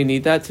would say you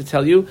need that to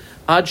tell you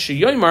Ad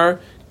sheyoimar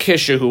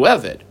kishehu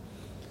Eved.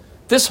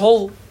 This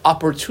whole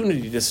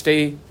opportunity to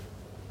stay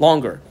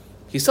longer,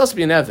 he still has to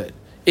be an Eved.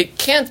 It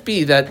can't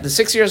be that the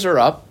 6 years are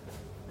up,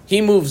 he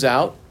moves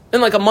out,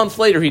 and like a month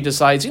later he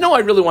decides, I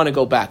really want to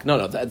go back.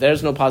 No,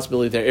 there's no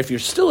possibility there. If you're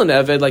still an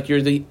Eved, like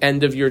you're the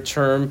end of your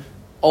term,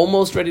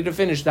 almost ready to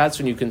finish, that's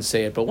when you can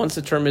say it. But once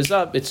the term is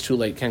up, it's too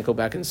late. Can't go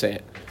back and say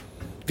it.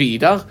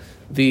 V'idach,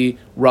 the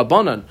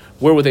Rabbanan,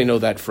 where would they know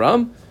that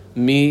from?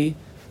 Mi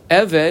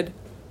Eved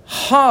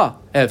Ha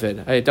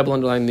Eved. I double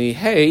underline the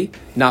hey,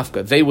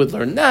 nafka. They would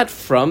learn that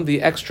from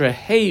the extra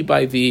hey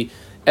by the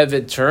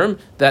Eved term,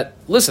 that,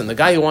 listen, the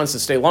guy who wants to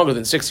stay longer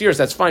than 6 years,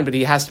 that's fine, but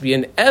he has to be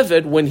an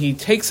Eved when he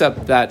takes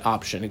up that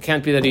option. It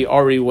can't be that he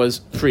already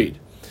was freed.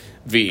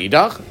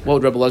 V'idach, what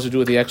would Rebbe Elazar do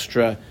with the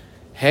extra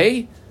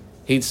hey?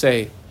 He'd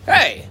say,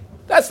 hey,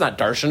 that's not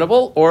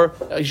darshanable, or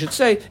you should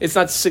say, it's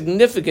not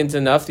significant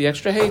enough, the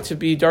extra hey, to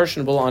be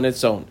darshanable on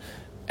its own.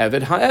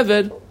 Eved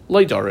ha-Eved,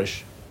 loy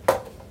darish.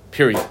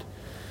 Period.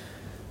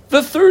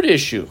 The third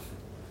issue,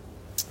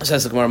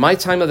 says the Gemara, my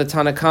time of the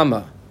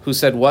Tanakama, who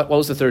said what? What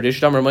was the third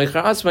issue?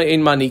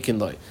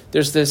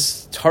 There's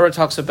this, Torah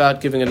talks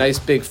about giving a nice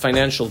big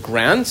financial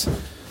grant.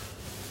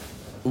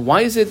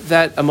 Why is it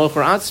that a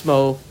Mocher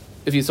Atzmo,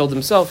 if he sold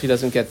himself, he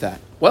doesn't get that?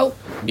 Well,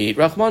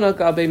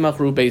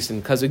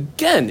 because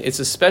again, it's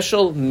a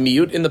special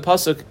miyut in the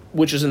pasuk,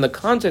 which is in the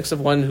context of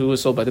one who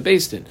was sold by the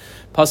Beis Din.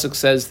 Pasuk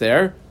says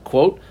there,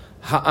 quote,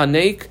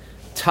 ha'anek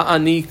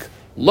ta'anik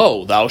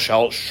lo, thou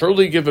shalt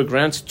surely give a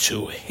grant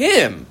to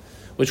him,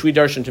 which we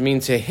darshan to mean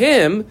to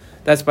him.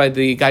 That's by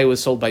the guy who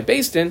was sold by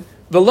Beis Din.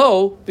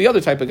 Velo, the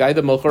other type of guy,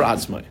 the Mocher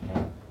Atzmai.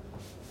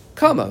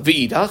 Kama,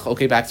 v'idach,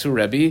 okay, back to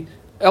Rebbe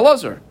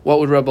Elazar. What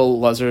would Rebbe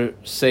Elazar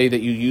say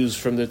that you use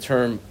from the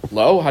term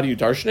lo? How do you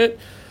darshan it?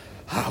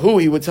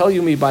 He would tell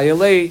you, mi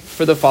bayalei,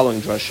 for the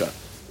following drasha.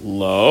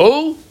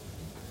 Lo,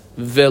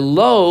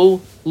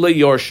 velo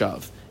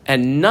leyorshav,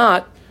 and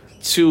not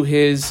to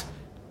his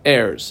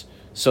heirs.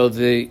 So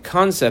the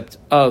concept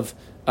of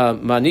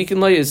manikin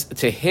le is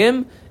to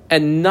him,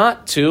 and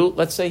not to,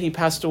 let's say he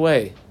passed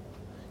away.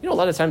 You know, a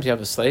lot of times you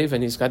have a slave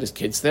and he's got his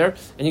kids there,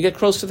 and you get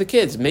close to the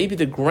kids. Maybe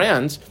the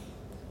grant,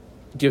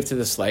 give to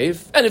the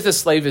slave, and if the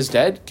slave is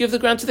dead, give the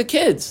grant to the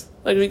kids.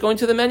 Like, you're going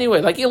to them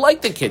anyway. Like, you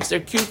like the kids. They're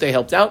cute. They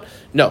helped out.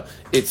 No,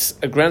 it's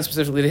a grant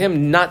specifically to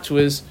him, not to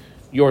his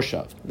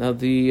yorshav. Now,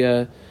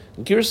 the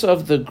girsa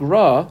of the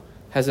Gra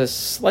has a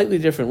slightly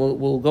different,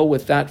 we'll go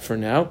with that for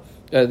now.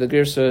 The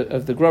girsa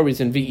of the Gra reads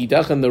in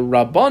V'idach, and the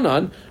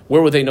Rabbanan,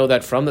 where would they know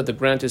that from? That the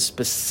grant is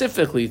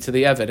specifically to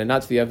the Eved and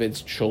not to the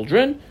Eved's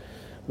children?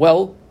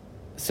 Well,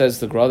 says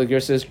the Gra, the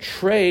girsa says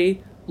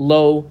Trey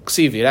lo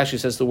ksivi. It actually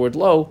says the word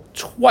lo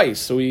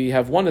twice, so we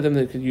have one of them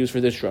that we could use for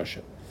this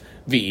drasha.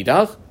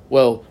 V'idach,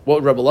 well, what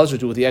would Rebbe Elazar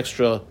do with the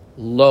extra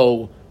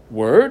lo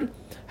word?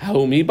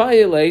 Haumi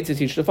bayele, to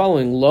teach the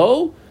following,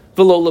 lo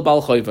v'lo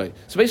lebal choyvei.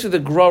 So basically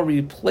the Gra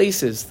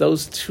replaces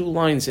those two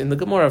lines in the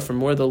Gemara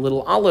from where the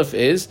little aleph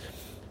is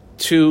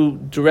to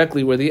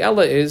directly where the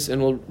Ella is,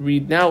 and we'll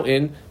read now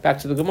back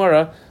to the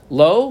Gemara,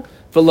 lo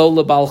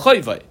v'lo lebal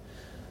choyvei.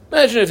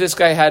 Imagine if this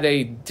guy had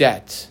a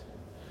debt.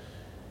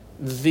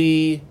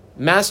 The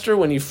master,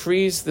 when he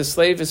frees the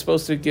slave, is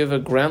supposed to give a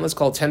grant, let's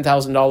call it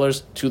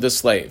 $10,000 to the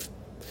slave.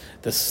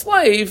 The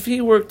slave,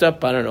 he worked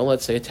up, I don't know,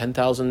 let's say a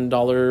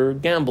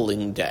 $10,000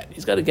 gambling debt.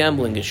 He's got a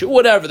gambling issue,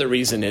 whatever the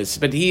reason is,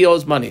 but he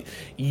owes money.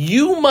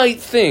 You might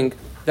think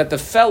that the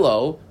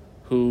fellow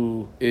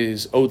who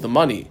is owed the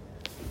money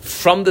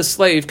from the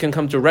slave can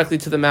come directly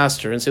to the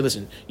master and say,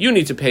 listen, you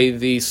need to pay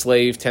the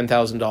slave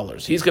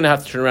 $10,000. He's going to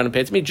have to turn around and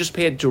pay it to me. Just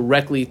pay it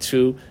directly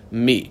to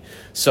me.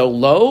 So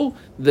lo,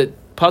 the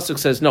pasuk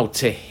says, no,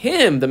 to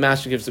him the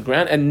master gives the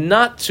grant, and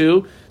not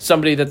to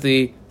somebody that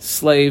the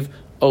slave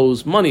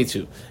owes money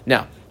to.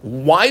 Now,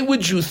 why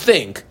would you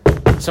think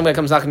some guy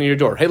comes knocking on your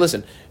door? Hey,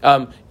 listen,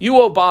 you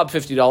owe Bob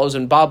 $50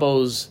 and Bob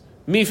owes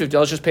me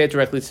 $50. Just pay it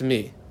directly to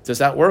me. Does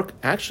that work?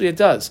 Actually, it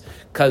does.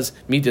 Because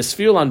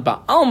midasfirlan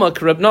ba'alma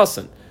k'Reb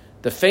Nosson,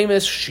 the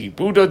famous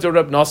shibuda de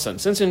Reb Nosson.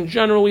 Since in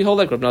general we hold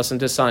like Reb Nosson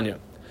Desanya.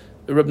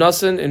 Reb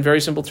Nosson, in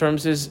very simple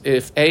terms, is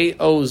if A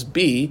owes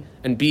B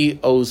and B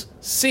owes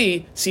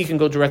C, C can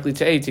go directly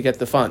to A to get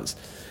the funds.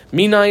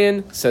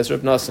 Minayin, says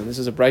Reb Nosson, this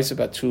is a brayso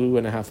about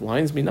 2.5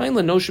 lines. Minayin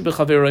lenoshe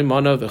b'chaveroi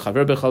mana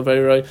v'chaver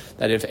b'chaveroi,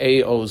 that if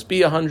A owes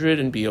B 100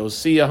 and B owes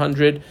C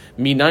 100,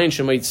 minayin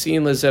shemait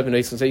sin lezev,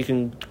 and so you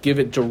can give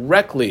it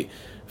directly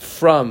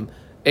from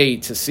A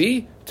to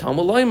C.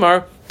 Talmud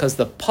Laimar, because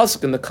the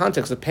pasuk in the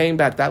context of paying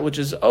back that which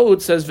is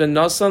owed says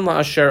v'nasan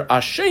la'asher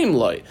ashem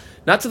loy,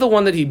 not to the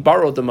one that he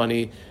borrowed the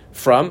money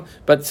from,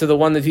 but to the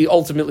one that he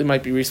ultimately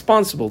might be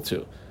responsible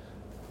to.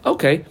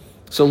 Okay,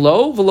 so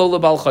lo v'lo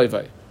lebal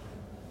chayvai.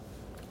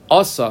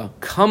 Asa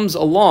comes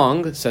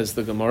along, says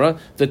the Gemara,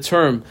 the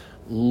term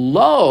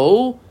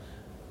lo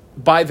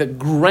by the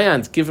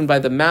grant given by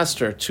the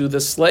master to the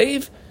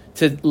slave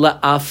to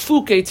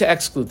la'afuke, to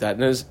exclude that.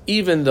 And as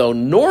even though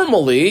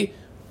normally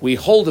we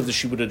hold of the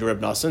shibuda de Reb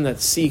Nosson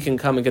that C can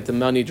come and get the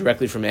money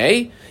directly from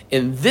A,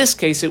 in this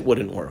case it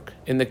wouldn't work.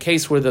 In the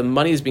case where the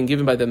money is being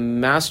given by the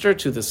master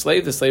to the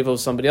slave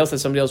owes somebody else, that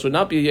somebody else would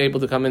not be able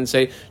to come and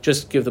say,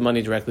 just give the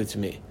money directly to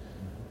me.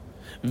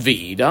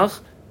 V'idach,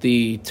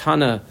 the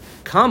Tana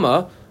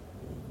Kama,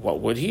 what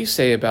would he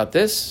say about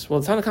this? Well,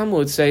 the Tana Kama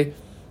would say,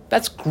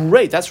 that's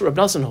great, that's what Reb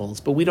Nosson holds,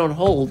 but we don't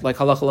hold like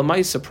halacha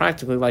l'maisa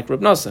practically like Reb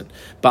Nosson.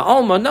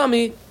 Ba'alma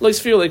nami lo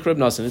yisfiru like Reb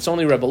Nosson. It's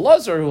only Reb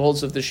Elazar who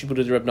holds of the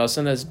shibuda de Reb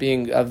Nosson as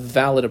being a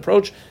valid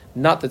approach,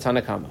 not the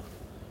Tana Kama.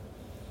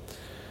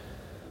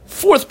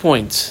 Fourth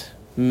point,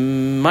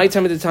 my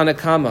time of the Tana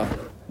Kama,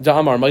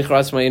 Why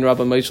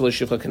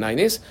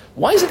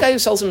is a guy who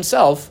sells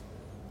himself?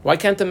 Why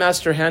can't the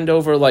master hand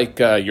over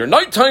your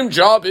nighttime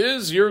job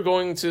is you're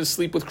going to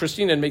sleep with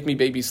Christina and make me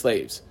baby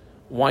slaves?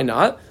 Why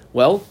not?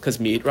 Well, because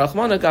miut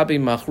rachmana gabi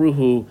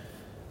machruhu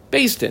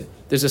based in.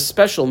 There's a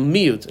special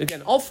miut.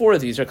 Again, all four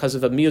of these are because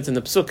of a miut in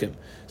the psukim.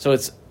 So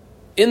it's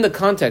in the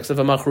context of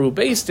a machru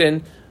based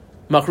in,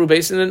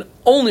 and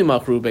only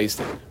machru based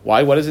in.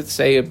 Why? What does it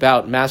say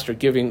about master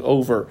giving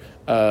over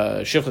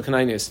shivcha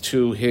kanainis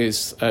to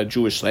his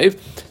Jewish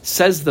slave?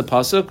 Says the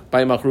pasuk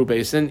by machru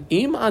based in,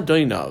 im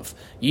adoinav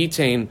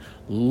yitain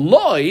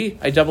loy.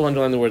 I double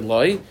underline the word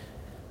loy.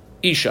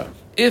 Isha.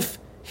 If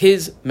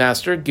his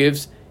master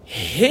gives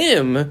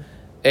him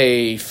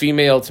a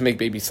female to make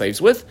baby slaves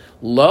with,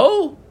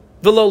 lo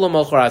v'lo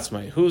l'mocher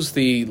atzmai. Who's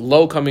the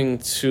lo coming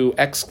to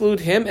exclude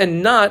him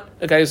and not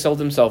a guy who sold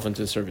himself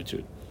into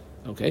servitude?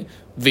 Okay,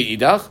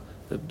 v'idach,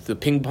 the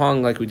ping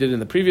pong like we did in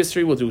the previous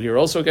three, we'll do here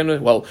also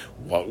again. Well,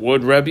 what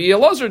would Rabbi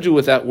Elazar do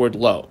with that word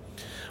lo?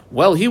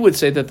 Well, he would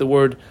say that the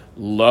word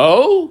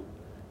lo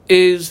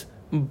is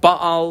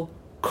ba'al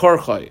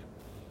korchai.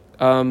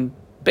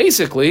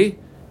 Basically,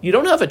 you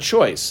don't have a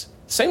choice.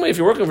 Same way if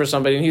you're working for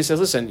somebody and he says,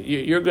 listen,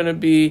 you're going to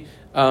be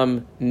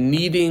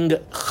needing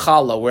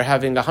challah. We're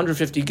having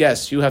 150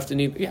 guests. That's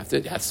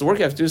the work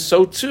you have to do.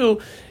 So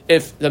too,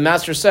 if the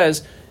master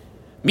says,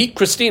 meet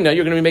Christina,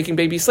 you're going to be making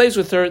baby slaves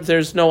with her,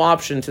 there's no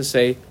option to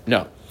say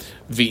no.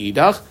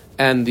 V'idach,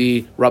 and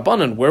the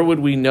Rabbanan, where would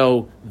we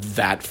know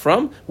that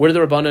from? Where do the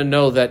Rabbanan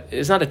know that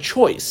it's not a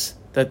choice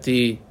that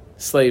the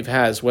slave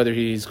has whether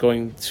he's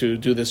going to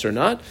do this or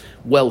not?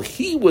 Well,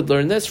 he would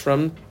learn this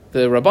from,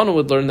 the Rabbanan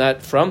would learn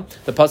that from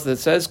the pasuk that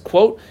says,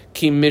 quote,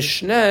 ki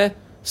mishneh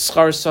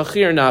schar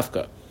sachir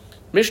nafka.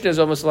 Mishneh is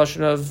almost a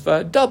lashon of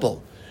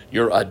double.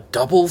 You're a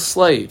double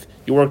slave.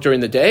 You work during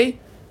the day,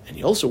 and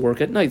you also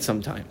work at night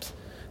sometimes.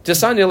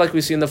 Desanya, like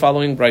we see in the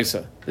following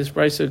brisa. This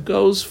brisa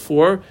goes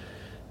for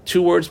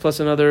 2 words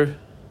plus another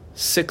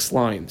 6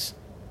 lines.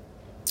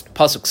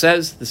 Pasuk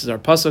says, this is our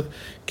pasuk,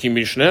 ki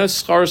mishneh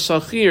schar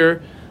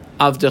sachir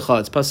avdecha.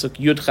 It's pasuk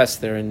yud ches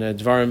there in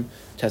Dvarim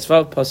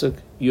Tesvav, pasuk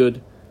yud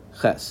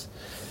ches.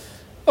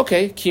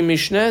 Okay, ki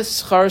mishneh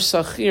schar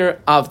sachir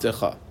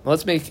avdecha.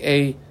 Let's make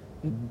a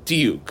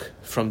diuk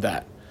from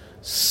that.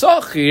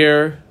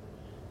 Sachir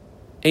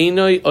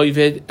einoi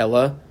oived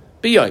ella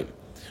b'yoyim.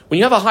 When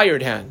you have a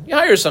hired hand, you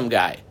hire some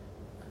guy.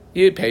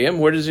 You pay him.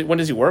 When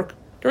does he work?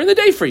 During the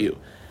day for you.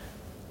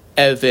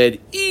 Eved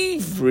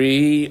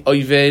ivri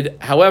oived.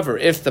 However,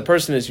 if the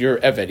person is your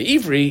eved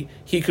ivri,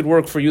 he could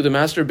work for you, the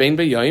master, bein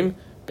b'yoyim,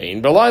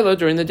 bein b'layla,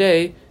 during the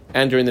day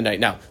and during the night.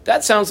 Now,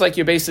 that sounds like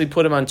you basically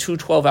put him on 2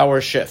 12-hour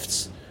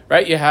shifts,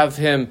 right? You have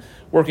him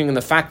working in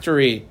the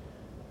factory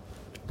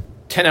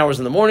 10 hours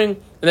in the morning,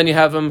 and then you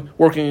have him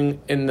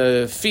working in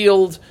the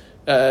field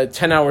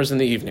 10 hours in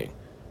the evening.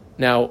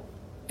 Now,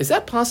 is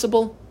that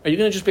possible? Are you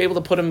going to just be able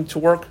to put him to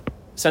work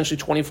essentially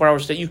 24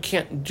 hours a day? You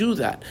can't do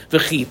that. Do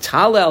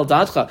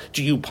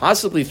you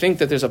possibly think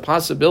that there's a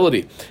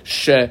possibility?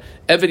 It's a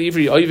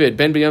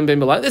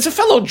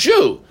fellow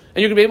Jew,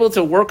 and you're going to be able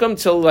to work him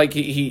till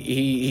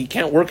he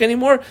can't work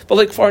anymore? But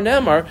like Far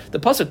Namar, the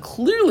pasuk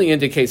clearly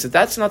indicates that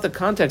that's not the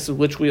context in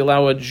which we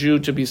allow a Jew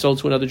to be sold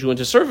to another Jew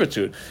into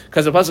servitude.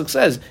 Because the pasuk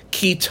says,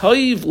 Ki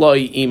toiv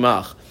loy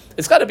imach.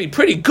 It's got to be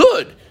pretty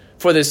good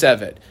for this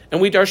Eved. And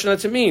we darshan that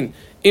to mean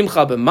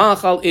imcha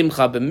b'machal,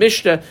 imcha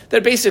b'mishta,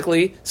 that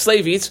basically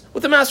slave eats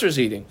what the master's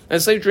eating, and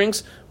slave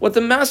drinks what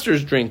the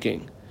master's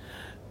drinking.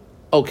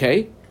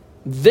 Okay,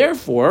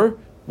 therefore,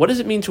 what does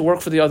it mean to work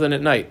for the other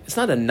at night? It's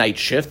not a night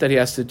shift that he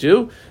has to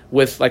do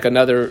with like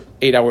another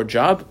 8-hour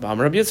job. You know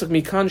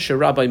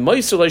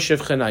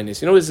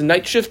what his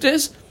night shift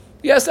is?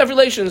 He has to have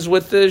relations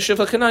with the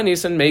shivcha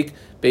kanainis and make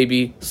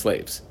baby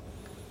slaves.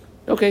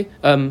 Okay,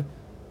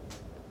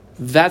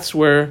 that's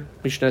where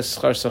Mishneh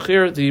Schar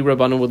Sachir, the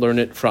Rabbanan would learn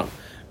it from.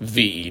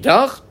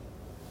 V'idach,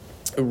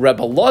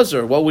 Rebbe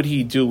Lazar, what would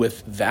he do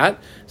with that?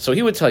 So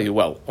he would tell you,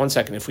 well, one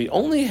second, if we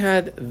only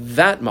had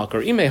that makar,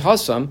 ime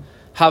hasam,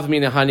 hav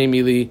minahane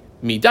mili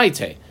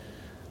midaite.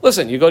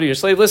 Listen, you go to your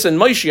slave, listen,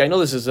 Moshe, I know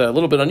this is a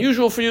little bit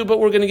unusual for you, but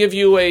we're going to give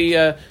you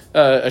a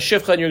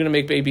shivcha and you're going to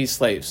make baby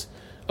slaves.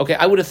 Okay,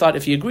 I would have thought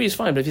if he agrees,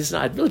 fine, but if he says, no,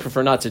 I'd really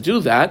prefer not to do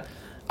that,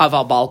 I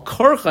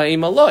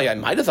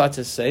might have thought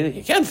to say that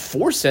you can't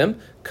force him.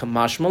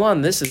 Kamash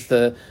Malan. This is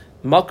the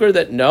mucker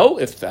that no,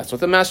 if that's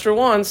what the master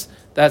wants,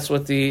 that's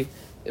what the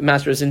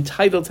master is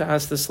entitled to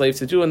ask the slave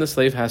to do, and the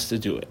slave has to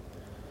do it.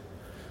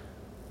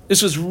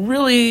 This was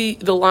really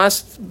the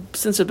last,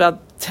 since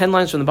about 10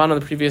 lines from the bottom of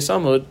the previous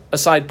Amud, a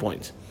side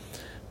point.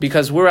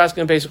 Because we're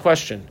asking a basic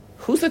question.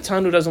 Who's the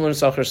Tana who doesn't learn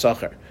Sachar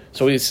Sachar?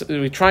 So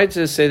we tried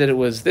to say that it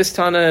was this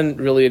Tana, and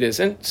really it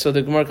isn't. So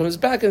the Gemara comes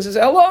back and says,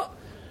 Ella,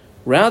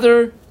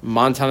 rather,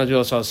 Montana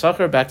Dil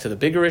Sachar, back to the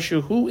bigger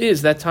issue. Who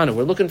is that Tana?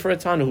 We're looking for a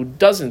Tana who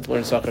doesn't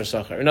learn Sachar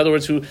Sachar. In other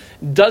words, who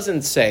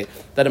doesn't say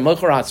that a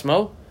Mocher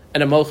Atzmo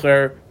and a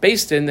Mocher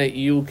based in that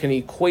you can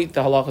equate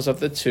the halachas of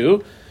the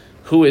two.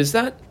 Who is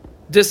that?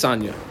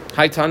 Disanya.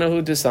 Hi Tana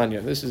who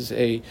Disanya. This is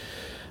a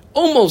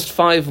almost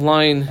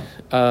 5-line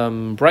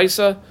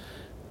brisa.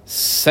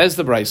 Says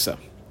the Brisa.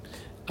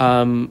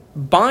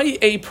 By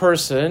a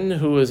person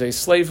who is a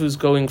slave who's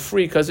going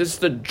free because it's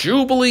the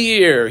Jubilee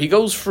year. He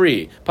goes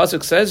free.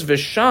 Pasuk says,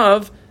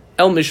 Vishav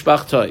el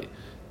mishpachtoi.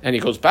 And he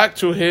goes back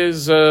to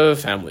his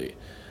family.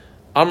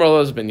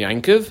 Amrullah ben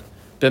Yankiv,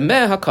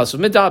 b'meh hakasav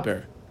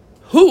medaber.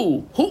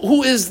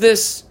 Who is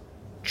this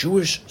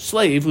Jewish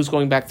slave who's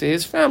going back to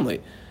his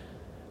family?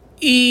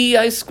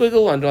 I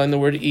squiggle, underline the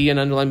word and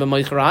underline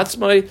b'meicher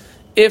atzmai.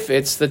 If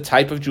it's the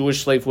type of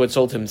Jewish slave who had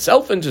sold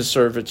himself into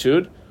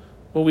servitude,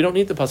 well, we don't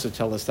need the pasuk to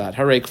tell us that.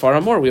 Harei kfar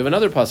amor. We have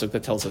another pasuk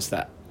that tells us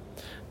that.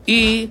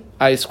 I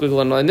squiggle,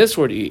 underline this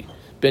word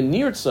ben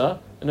nirtza,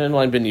 and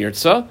underline ben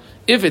nirtza.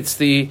 If it's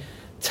the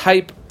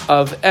type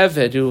of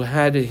Eved who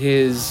had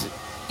his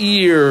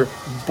ear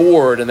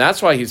bored, and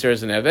that's why he's there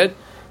as an Eved,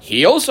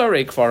 he also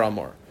harei kfar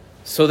amor.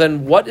 So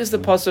then what is the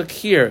pasuk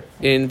here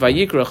in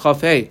Vayikra Chaf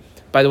Hey?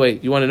 By the way,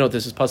 you want to note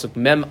this is pasuk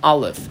Mem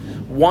Aleph.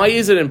 Why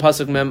is it in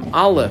pasuk Mem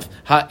Aleph?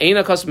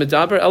 Ha'ena kas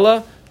medaber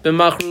ella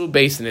b'machru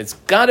basin. It's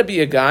got to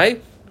be a guy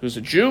who's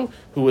a Jew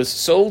who was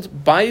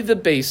sold by the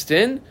Beis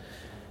Din.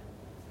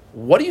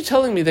 What are you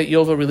telling me that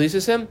Yovel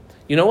releases him?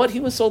 You know what? He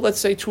was sold, let's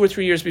say, 2 or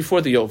 3 years before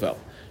the Yovel.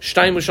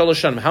 Shtayim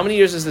u'shalosh shanim. How many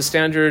years is the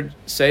standard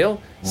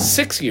sale?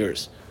 6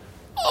 years.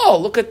 Oh,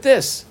 look at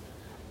this.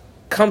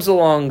 Comes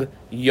along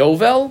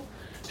Yovel.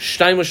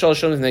 Shtayim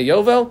u'shalosh shanim in the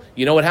Yovel.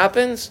 You know what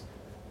happens?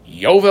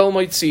 Yovel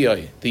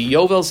moitziyai. The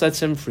Yovel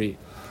sets him free.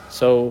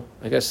 So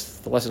I guess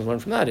the lesson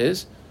learned from that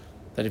is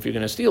that if you're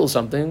going to steal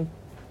something,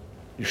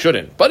 you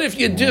shouldn't. But if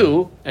you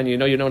do, and you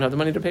know you don't have the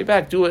money to pay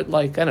back, do it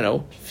like, I don't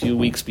know, a few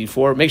weeks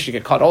before. Make sure you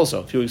get caught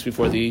also, a few weeks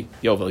before the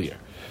Yovel year.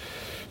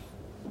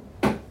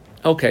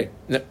 Okay.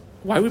 Now,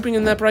 why are we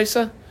bringing that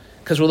brisa?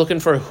 Because we're looking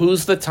for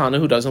who's the Tana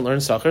who doesn't learn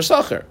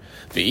Sachar.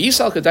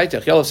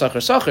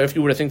 If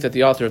you were to think that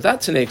the author of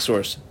that Tanaic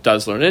source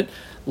does learn it,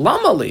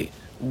 Lamali.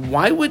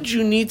 Why would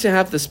you need to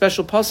have the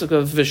special pasuk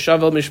of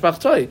Vishavel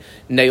Mishpachtoi?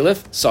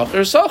 Neilif,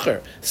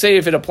 Sachar. Say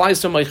if it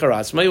applies to Meicher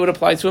Atzma, it would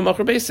apply to a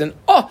Machar Basin.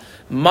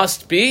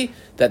 Must be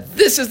that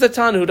this is the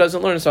Tana who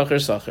doesn't learn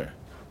Sachar.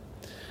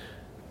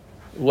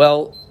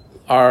 Well,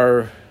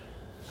 our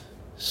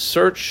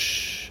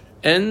search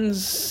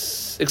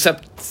ends,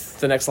 except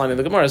the next line of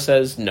the Gemara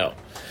says no.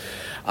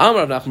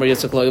 Amar Nachmar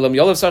Yitzchak Lo'ilam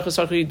Yolav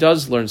Sachar. He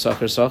does learn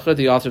Sachar.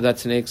 The author of that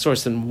Tanaic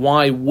source. Then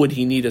why would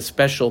he need a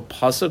special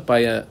pasuk by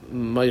a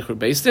Meicher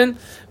Beis Din?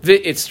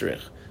 V'itzrich.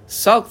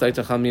 Salk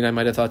Daitachalmin. I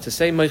might have thought to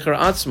say Meicher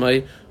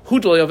Atzmai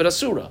Hudloy Ovid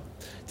Asura.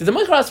 Did the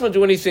Meicher Atzmai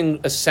do anything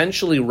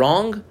essentially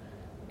wrong?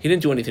 He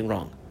didn't do anything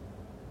wrong.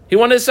 He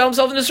wanted to sell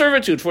himself into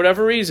servitude for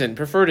whatever reason.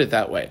 Preferred it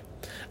that way.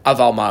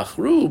 Aval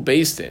Machru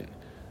Beis Din.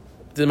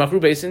 Did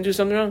Machru Beis Din do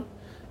something wrong?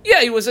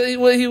 Yeah, he was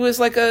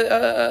like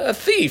a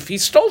thief. He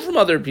stole from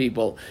other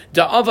people.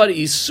 Da'avad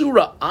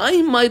isura.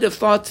 I might have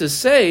thought to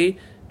say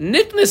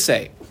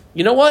niknase.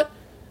 You know what?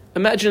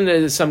 Imagine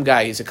there's some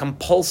guy. He's a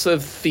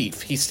compulsive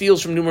thief. He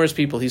steals from numerous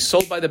people. He's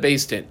sold by the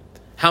Beis Din.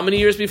 How many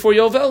years before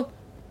Yovel?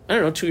 I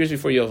don't know, 2 years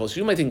before Yovel. So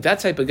you might think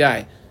that type of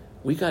guy,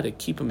 we got to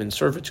keep him in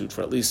servitude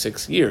for at least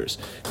 6 years.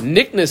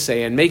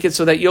 Niknase and make it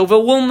so that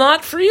Yovel will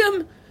not free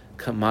him.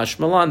 Kamash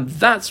Malan.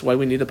 That's why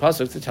we need a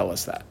pasuk to tell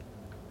us that.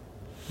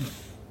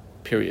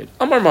 Period.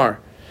 Amar Mar.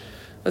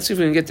 Let's see if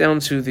we can get down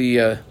to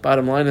the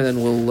bottom line, and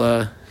then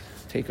we'll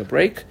take a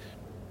break.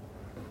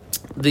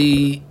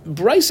 The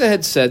Brisa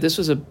had said, this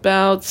was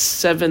about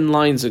 7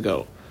 lines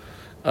ago.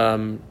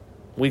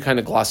 We kind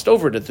of glossed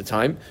over it at the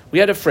time. We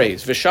had a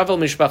phrase, Vishavel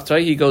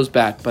Mishpachtoi, he goes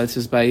back, but this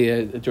is by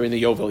during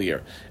the Yovel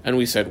year. And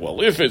we said,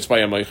 well, if it's by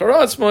a Meicher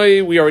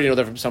Atzmai, we already know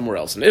that from somewhere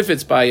else. And if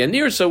it's by a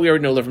Nirtza, we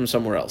already know that from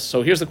somewhere else.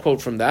 So here's the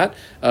quote from that.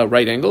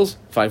 Right angles,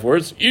 5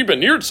 words.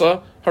 Iben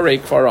Nirtza, Harei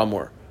Kfar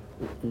Amor.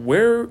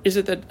 Where is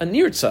it that a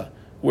Nirtza,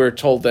 we're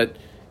told that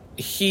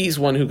he's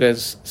one who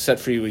gets set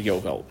free with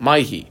Yovel?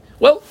 Maihi.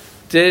 Well,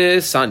 de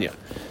Sanya.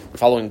 The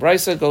following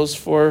Brisa goes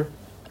for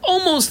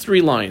almost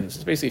 3 lines.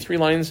 It's basically 3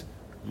 lines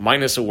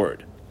minus a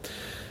word.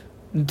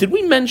 Did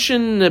we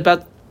mention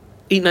about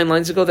 8-9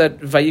 lines ago that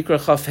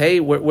Vayikra Chaf Hey,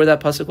 where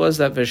that pasuk was,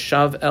 that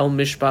Veshav el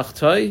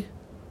Mishpachtoi?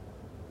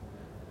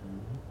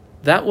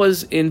 That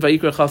was in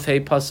Vayikra Chaf Hey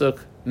pasuk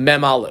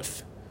Mem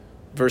Aleph,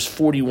 verse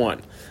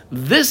 41.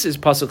 This is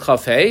pasuk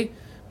Chaf Hey,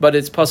 but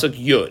it's pasuk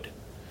Yud,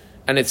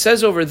 and it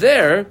says over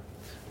there,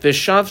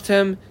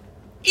 "Veshavtem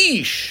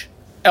ish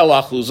el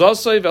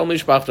achuzosay vel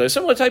mishpachtoi."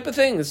 Similar type of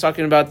thing. It's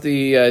talking about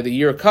the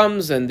year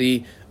comes and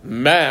the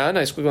man,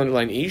 I squiggle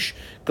underline ish,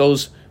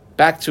 goes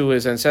back to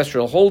his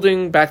ancestral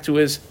holding, back to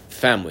his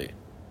family.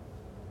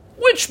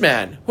 Which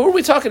man? Who are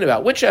we talking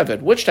about? Which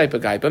Eved? Which type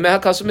of guy?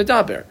 B'me'akasim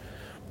medaber.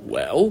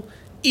 Well,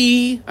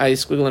 I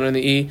squiggle under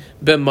the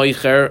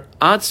b'moicher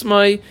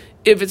atzmai.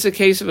 If it's a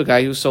case of a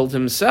guy who sold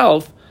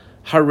himself,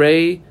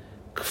 harei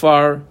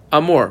kfar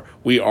amor.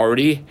 We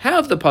already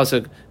have the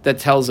pasuk that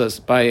tells us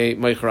by a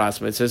Meicher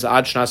Atzma. It says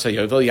ad shnas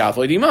hayovel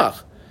yavod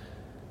imach.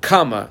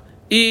 Kama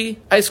I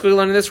squiggle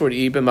under this word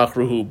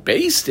b'machruhu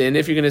Beis Din.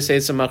 If you're going to say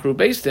it's a machru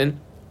Beis Din,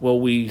 well,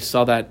 we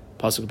saw that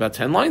pasuk about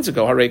 10 lines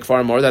ago. Harei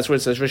kfar amor. That's where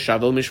it says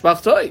reshavel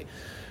mishpachtoi.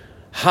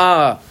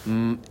 Ha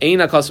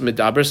eina kas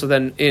medaber. So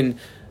then in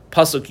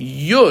Pasuk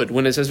Yud,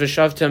 when it says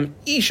V'shavtem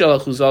Isha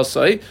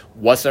Lachuzasai,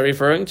 what's that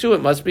referring to?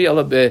 It must be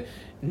Alabe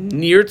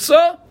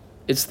Nirtza.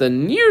 It's the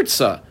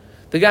Nirtza,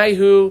 the guy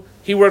who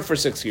he worked for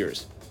 6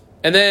 years.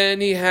 And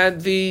then he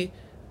had the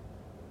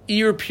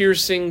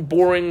ear-piercing,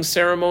 boring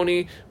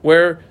ceremony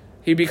where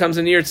he becomes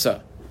a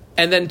Nirtza.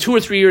 And then 2 or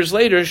 3 years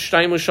later,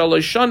 Shtayim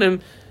U'Shalosh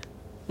Shanim,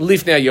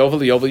 Lifnei Yovel,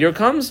 the Yovel year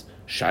comes,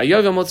 Shai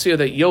Yovel Motzia,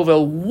 that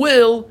Yovel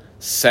will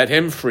set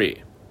him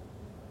free.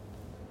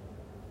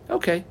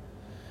 Okay.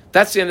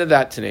 That's the end of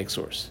that Tanaic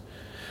source.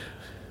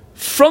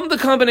 From the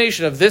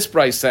combination of this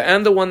brisa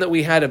and the one that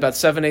we had about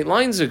 7-8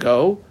 lines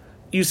ago,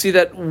 you see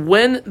that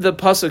when the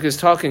pasuk is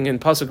talking in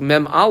pasuk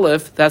Mem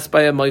Aleph, that's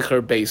by a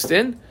Meicher based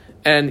in,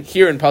 and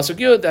here in pasuk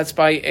Yud, that's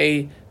by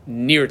a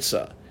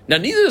Nirtza. Now,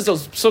 neither of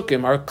those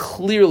psukim are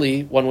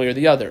clearly one way or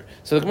the other.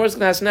 So the Gemara is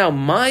going to ask now,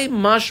 my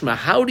mashma,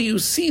 how do you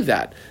see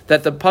that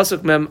the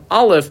pasuk Mem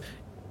Aleph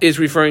is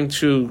referring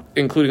to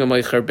including a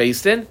Meicher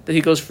based in, that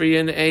he goes free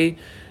in a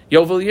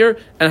Yovel year,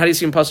 and how do you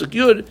see in pasuk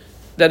Yud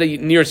that a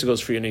Nirtza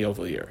goes free in a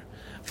Yovel year?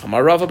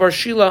 Amar Rava Bar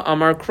Shila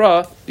Amar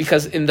Kra,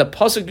 because in the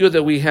pasuk Yud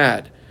that we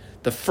had,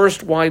 the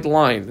first wide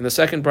line in the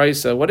second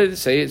brisa, what did it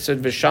say? It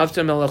said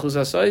V'shavtem el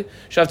achuzasai,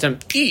 shavtem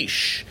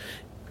ish.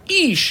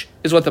 Ish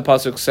is what the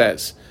pasuk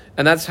says,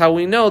 and that's how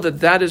we know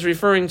that is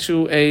referring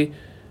to a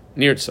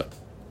Nirtza.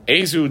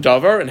 Ezu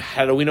davar, and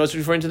how do we know it's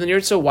referring to the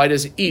Nirtza? Why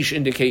does ish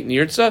indicate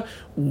Nirtza?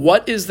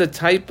 What is the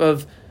type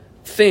of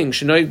thing?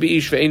 Shenoig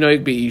be'ish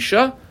ve'enoig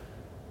be'isha.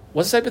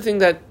 What's the type of thing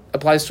that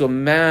applies to a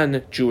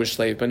man Jewish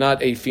slave, but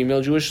not a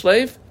female Jewish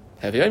slave?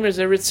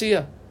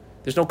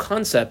 There's no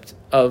concept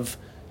of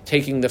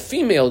taking the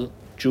female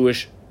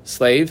Jewish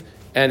slave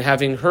and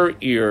having her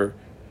ear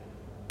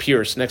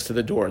pierced next to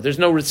the door. There's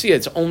no ritzia.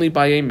 It's only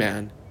by a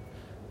man.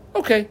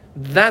 Okay,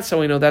 that's how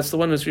we know that's the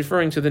one that's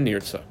referring to the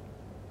Nirtza.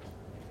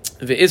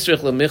 Ve'isrich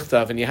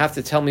lemichtav, and you have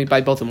to tell me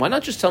by both of them. Why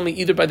not just tell me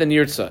either by the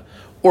Nirtza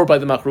or by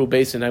the Machru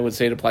Basin? I would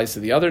say it applies to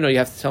the other. No, you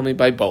have to tell me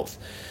by both.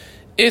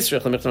 Why?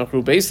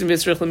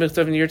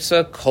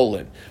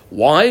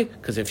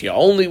 Because if you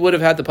only would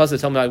have had the pasuk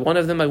tell me by one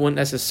of them, I wouldn't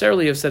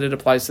necessarily have said it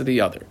applies to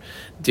the other.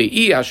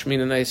 De'i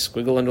ashmin, and I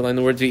squiggle underline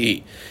the word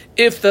de'i.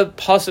 If the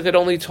pasuk had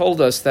only told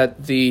us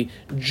that the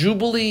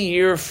Jubilee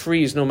year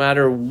frees no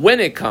matter when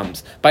it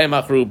comes by a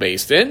machru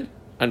based in,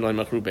 underline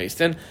machru based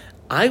in,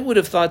 I would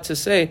have thought to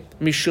say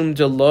mishum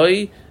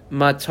deloi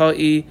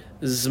matai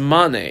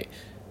zmane.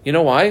 You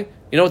know why?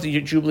 You know what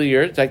the Jubilee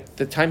year, like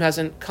the time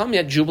hasn't come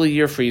yet, Jubilee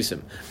year frees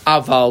him.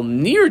 Aval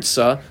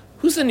Nirtza,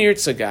 who's the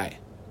Nirtza guy?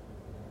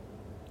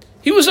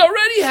 He was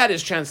already had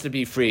his chance to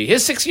be free.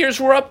 His 6 years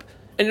were up,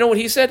 and you know what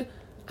he said?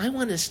 I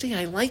want to stay,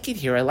 I like it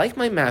here, I like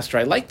my master,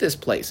 I like this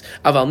place.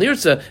 Aval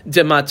Nirtza,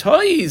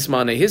 Dematoi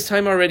Zmane, his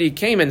time already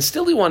came, and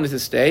still he wanted to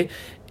stay.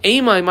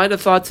 I might have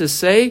thought to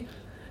say,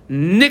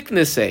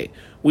 Niknese,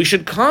 we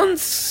should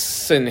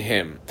consign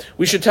him.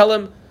 We should tell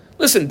him,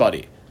 listen,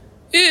 buddy,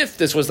 if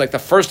this was like the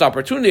first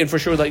opportunity, and for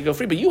sure let you go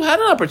free, but you had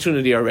an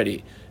opportunity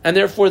already, and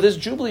therefore this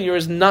Jubilee year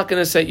is not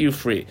going to set you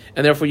free,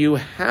 and therefore you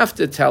have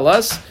to tell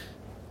us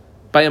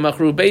by a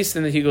machru based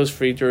that he goes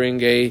free during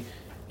a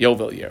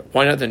Yovel year.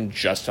 Why not then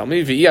just tell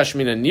me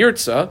v'yashmina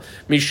nirtza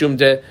mishum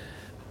de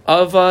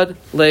avad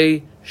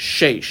le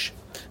sheish.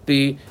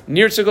 The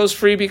nirtza goes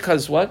free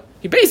because what?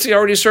 He basically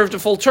already served a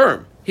full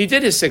term. He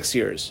did his 6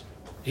 years.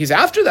 He's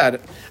after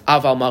that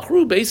aval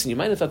machru based. You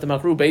might have thought the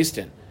machru based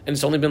in. And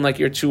it's only been like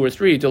year 2 or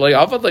 3. Delay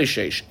avad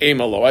leisheish.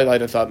 Emalo. I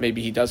might have thought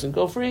maybe he doesn't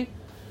go free.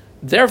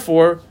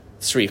 Therefore,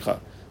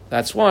 tzricha.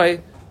 That's why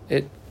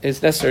it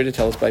is necessary to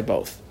tell us by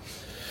both.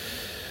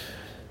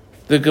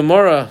 The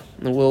Gemara,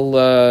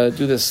 we'll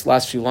do this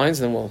last few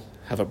lines, and then we'll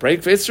have a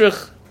break.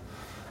 V'tzrich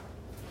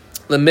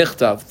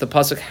lemichtav. The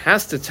pasuk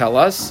has to tell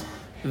us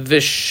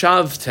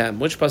v'shavtem.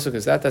 Which pasuk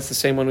is that? That's the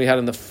same one we had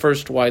in the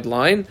first wide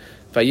line.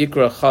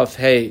 Vayikra chav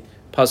hey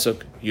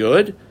pasuk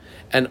yud.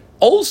 And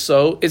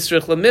also,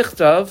 Itzrich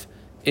lemichtav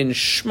in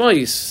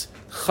Shmois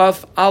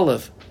Chaf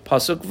Aleph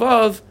Pasuk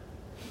Vav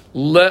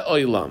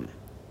le'olam.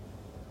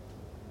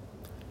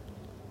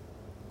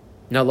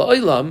 Now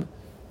le'olam,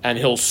 and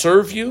he'll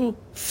serve you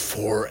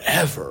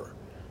forever.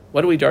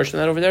 What do we darshan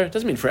that over there? It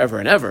doesn't mean forever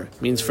and ever. It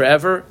means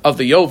forever of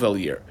the Yovel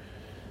year.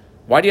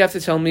 Why do you have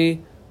to tell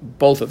me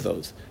both of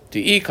those?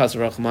 Di'i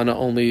kasarachmana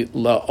only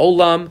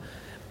le'olam.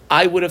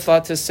 I would have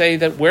thought to say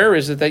that where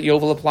is it that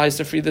Yovel applies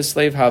to free the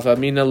slave? Hava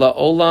mina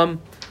la'olam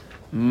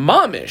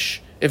mamish.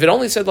 If it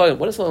only said la'olam,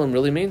 what does la'olam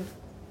really mean?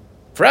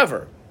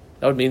 Forever.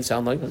 That would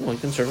sound like, you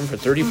can serve him for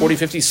 30, 40,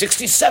 50,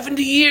 60,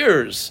 70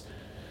 years.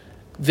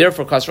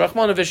 Therefore, kas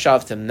rachmana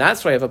v'shavtim.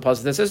 That's why I have a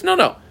pasuk that says,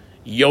 no.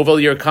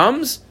 Yovel year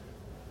comes,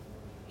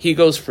 he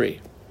goes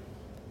free.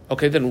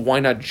 Okay, then why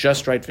not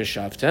just write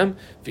v'shavtim?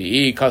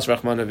 V'i kas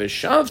rachmana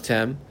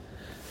v'shavtim.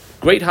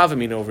 Great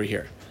havamina over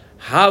here.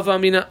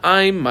 Havamina,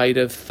 I might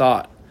have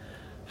thought.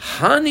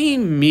 Hani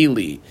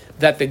mili,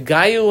 that the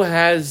guy who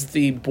has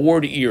the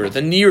bored ear,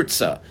 the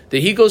nirtza, that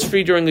he goes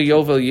free during the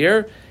Yovel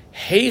year,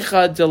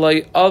 heicha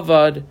delay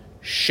avad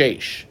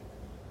sheish.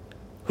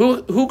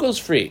 Who goes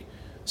free?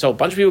 So a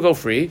bunch of people go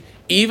free.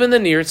 Even the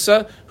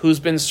Nirtza, who's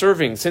been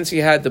serving since he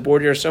had the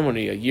border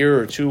ceremony, a year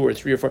or 2 or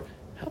 3 or 4.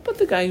 How about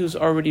the guy who's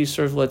already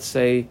served, let's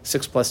say,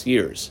 6+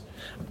 years?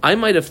 I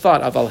might have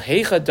thought, Aval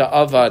Heicha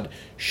Da'avad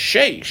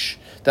Sheish,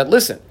 that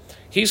listen,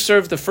 he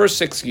served the first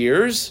 6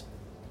 years,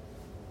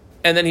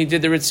 and then he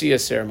did the Ritziyah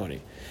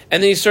ceremony.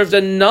 And then he served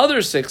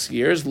another 6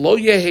 years, Lo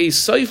Yehei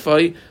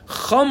Saifai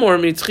Chamor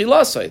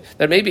Mitchilasai.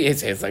 That maybe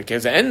it's like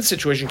his end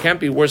situation can't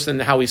be worse than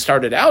how he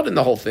started out in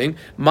the whole thing.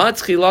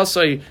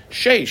 Matchilasai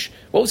Sheish.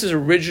 What was his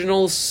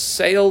original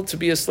sale to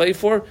be a slave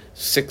for?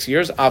 6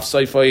 years. Af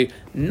Saifai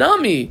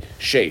Nami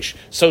Sheish.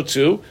 So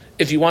too,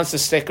 if he wants to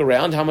stick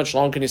around, how much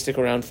longer can he stick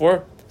around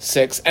for?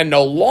 6. And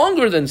no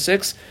longer than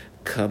 6.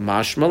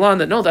 Kamash Malan,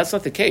 that no, that's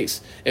not the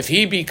case. If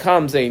he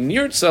becomes a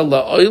Nirtza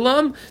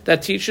La'olam,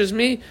 that teaches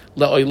me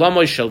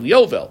La'olam Shel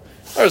Yovel.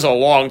 There's a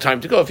long time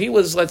to go. If he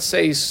was, let's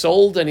say,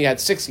 sold and he had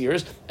 6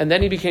 years, and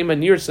then he became a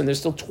Nirtza and there's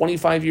still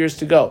 25 years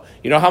to go.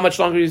 You know how much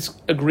longer he's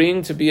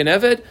agreeing to be an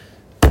Eved?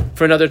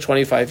 For another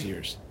 25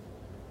 years.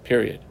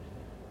 Period.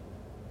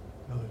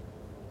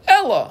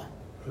 Ella.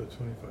 For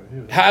 25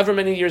 years. However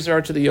many years there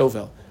are to the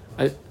Yovel.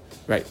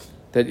 Right.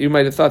 That you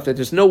might have thought that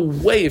there's no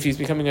way if he's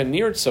becoming a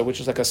nirtza, which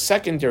is like a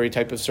secondary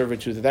type of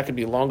servitude, that could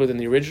be longer than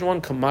the original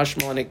one.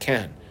 Kamash Malan, it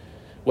can.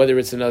 Whether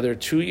it's another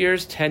 2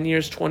 years, 10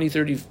 years, 20,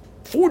 30,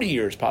 40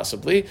 years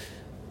possibly.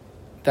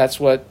 That's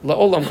what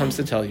La'olam comes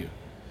to tell you.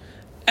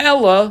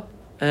 Ella,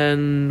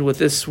 and with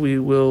this we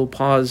will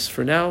pause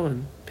for now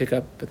and pick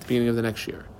up at the beginning of the next year.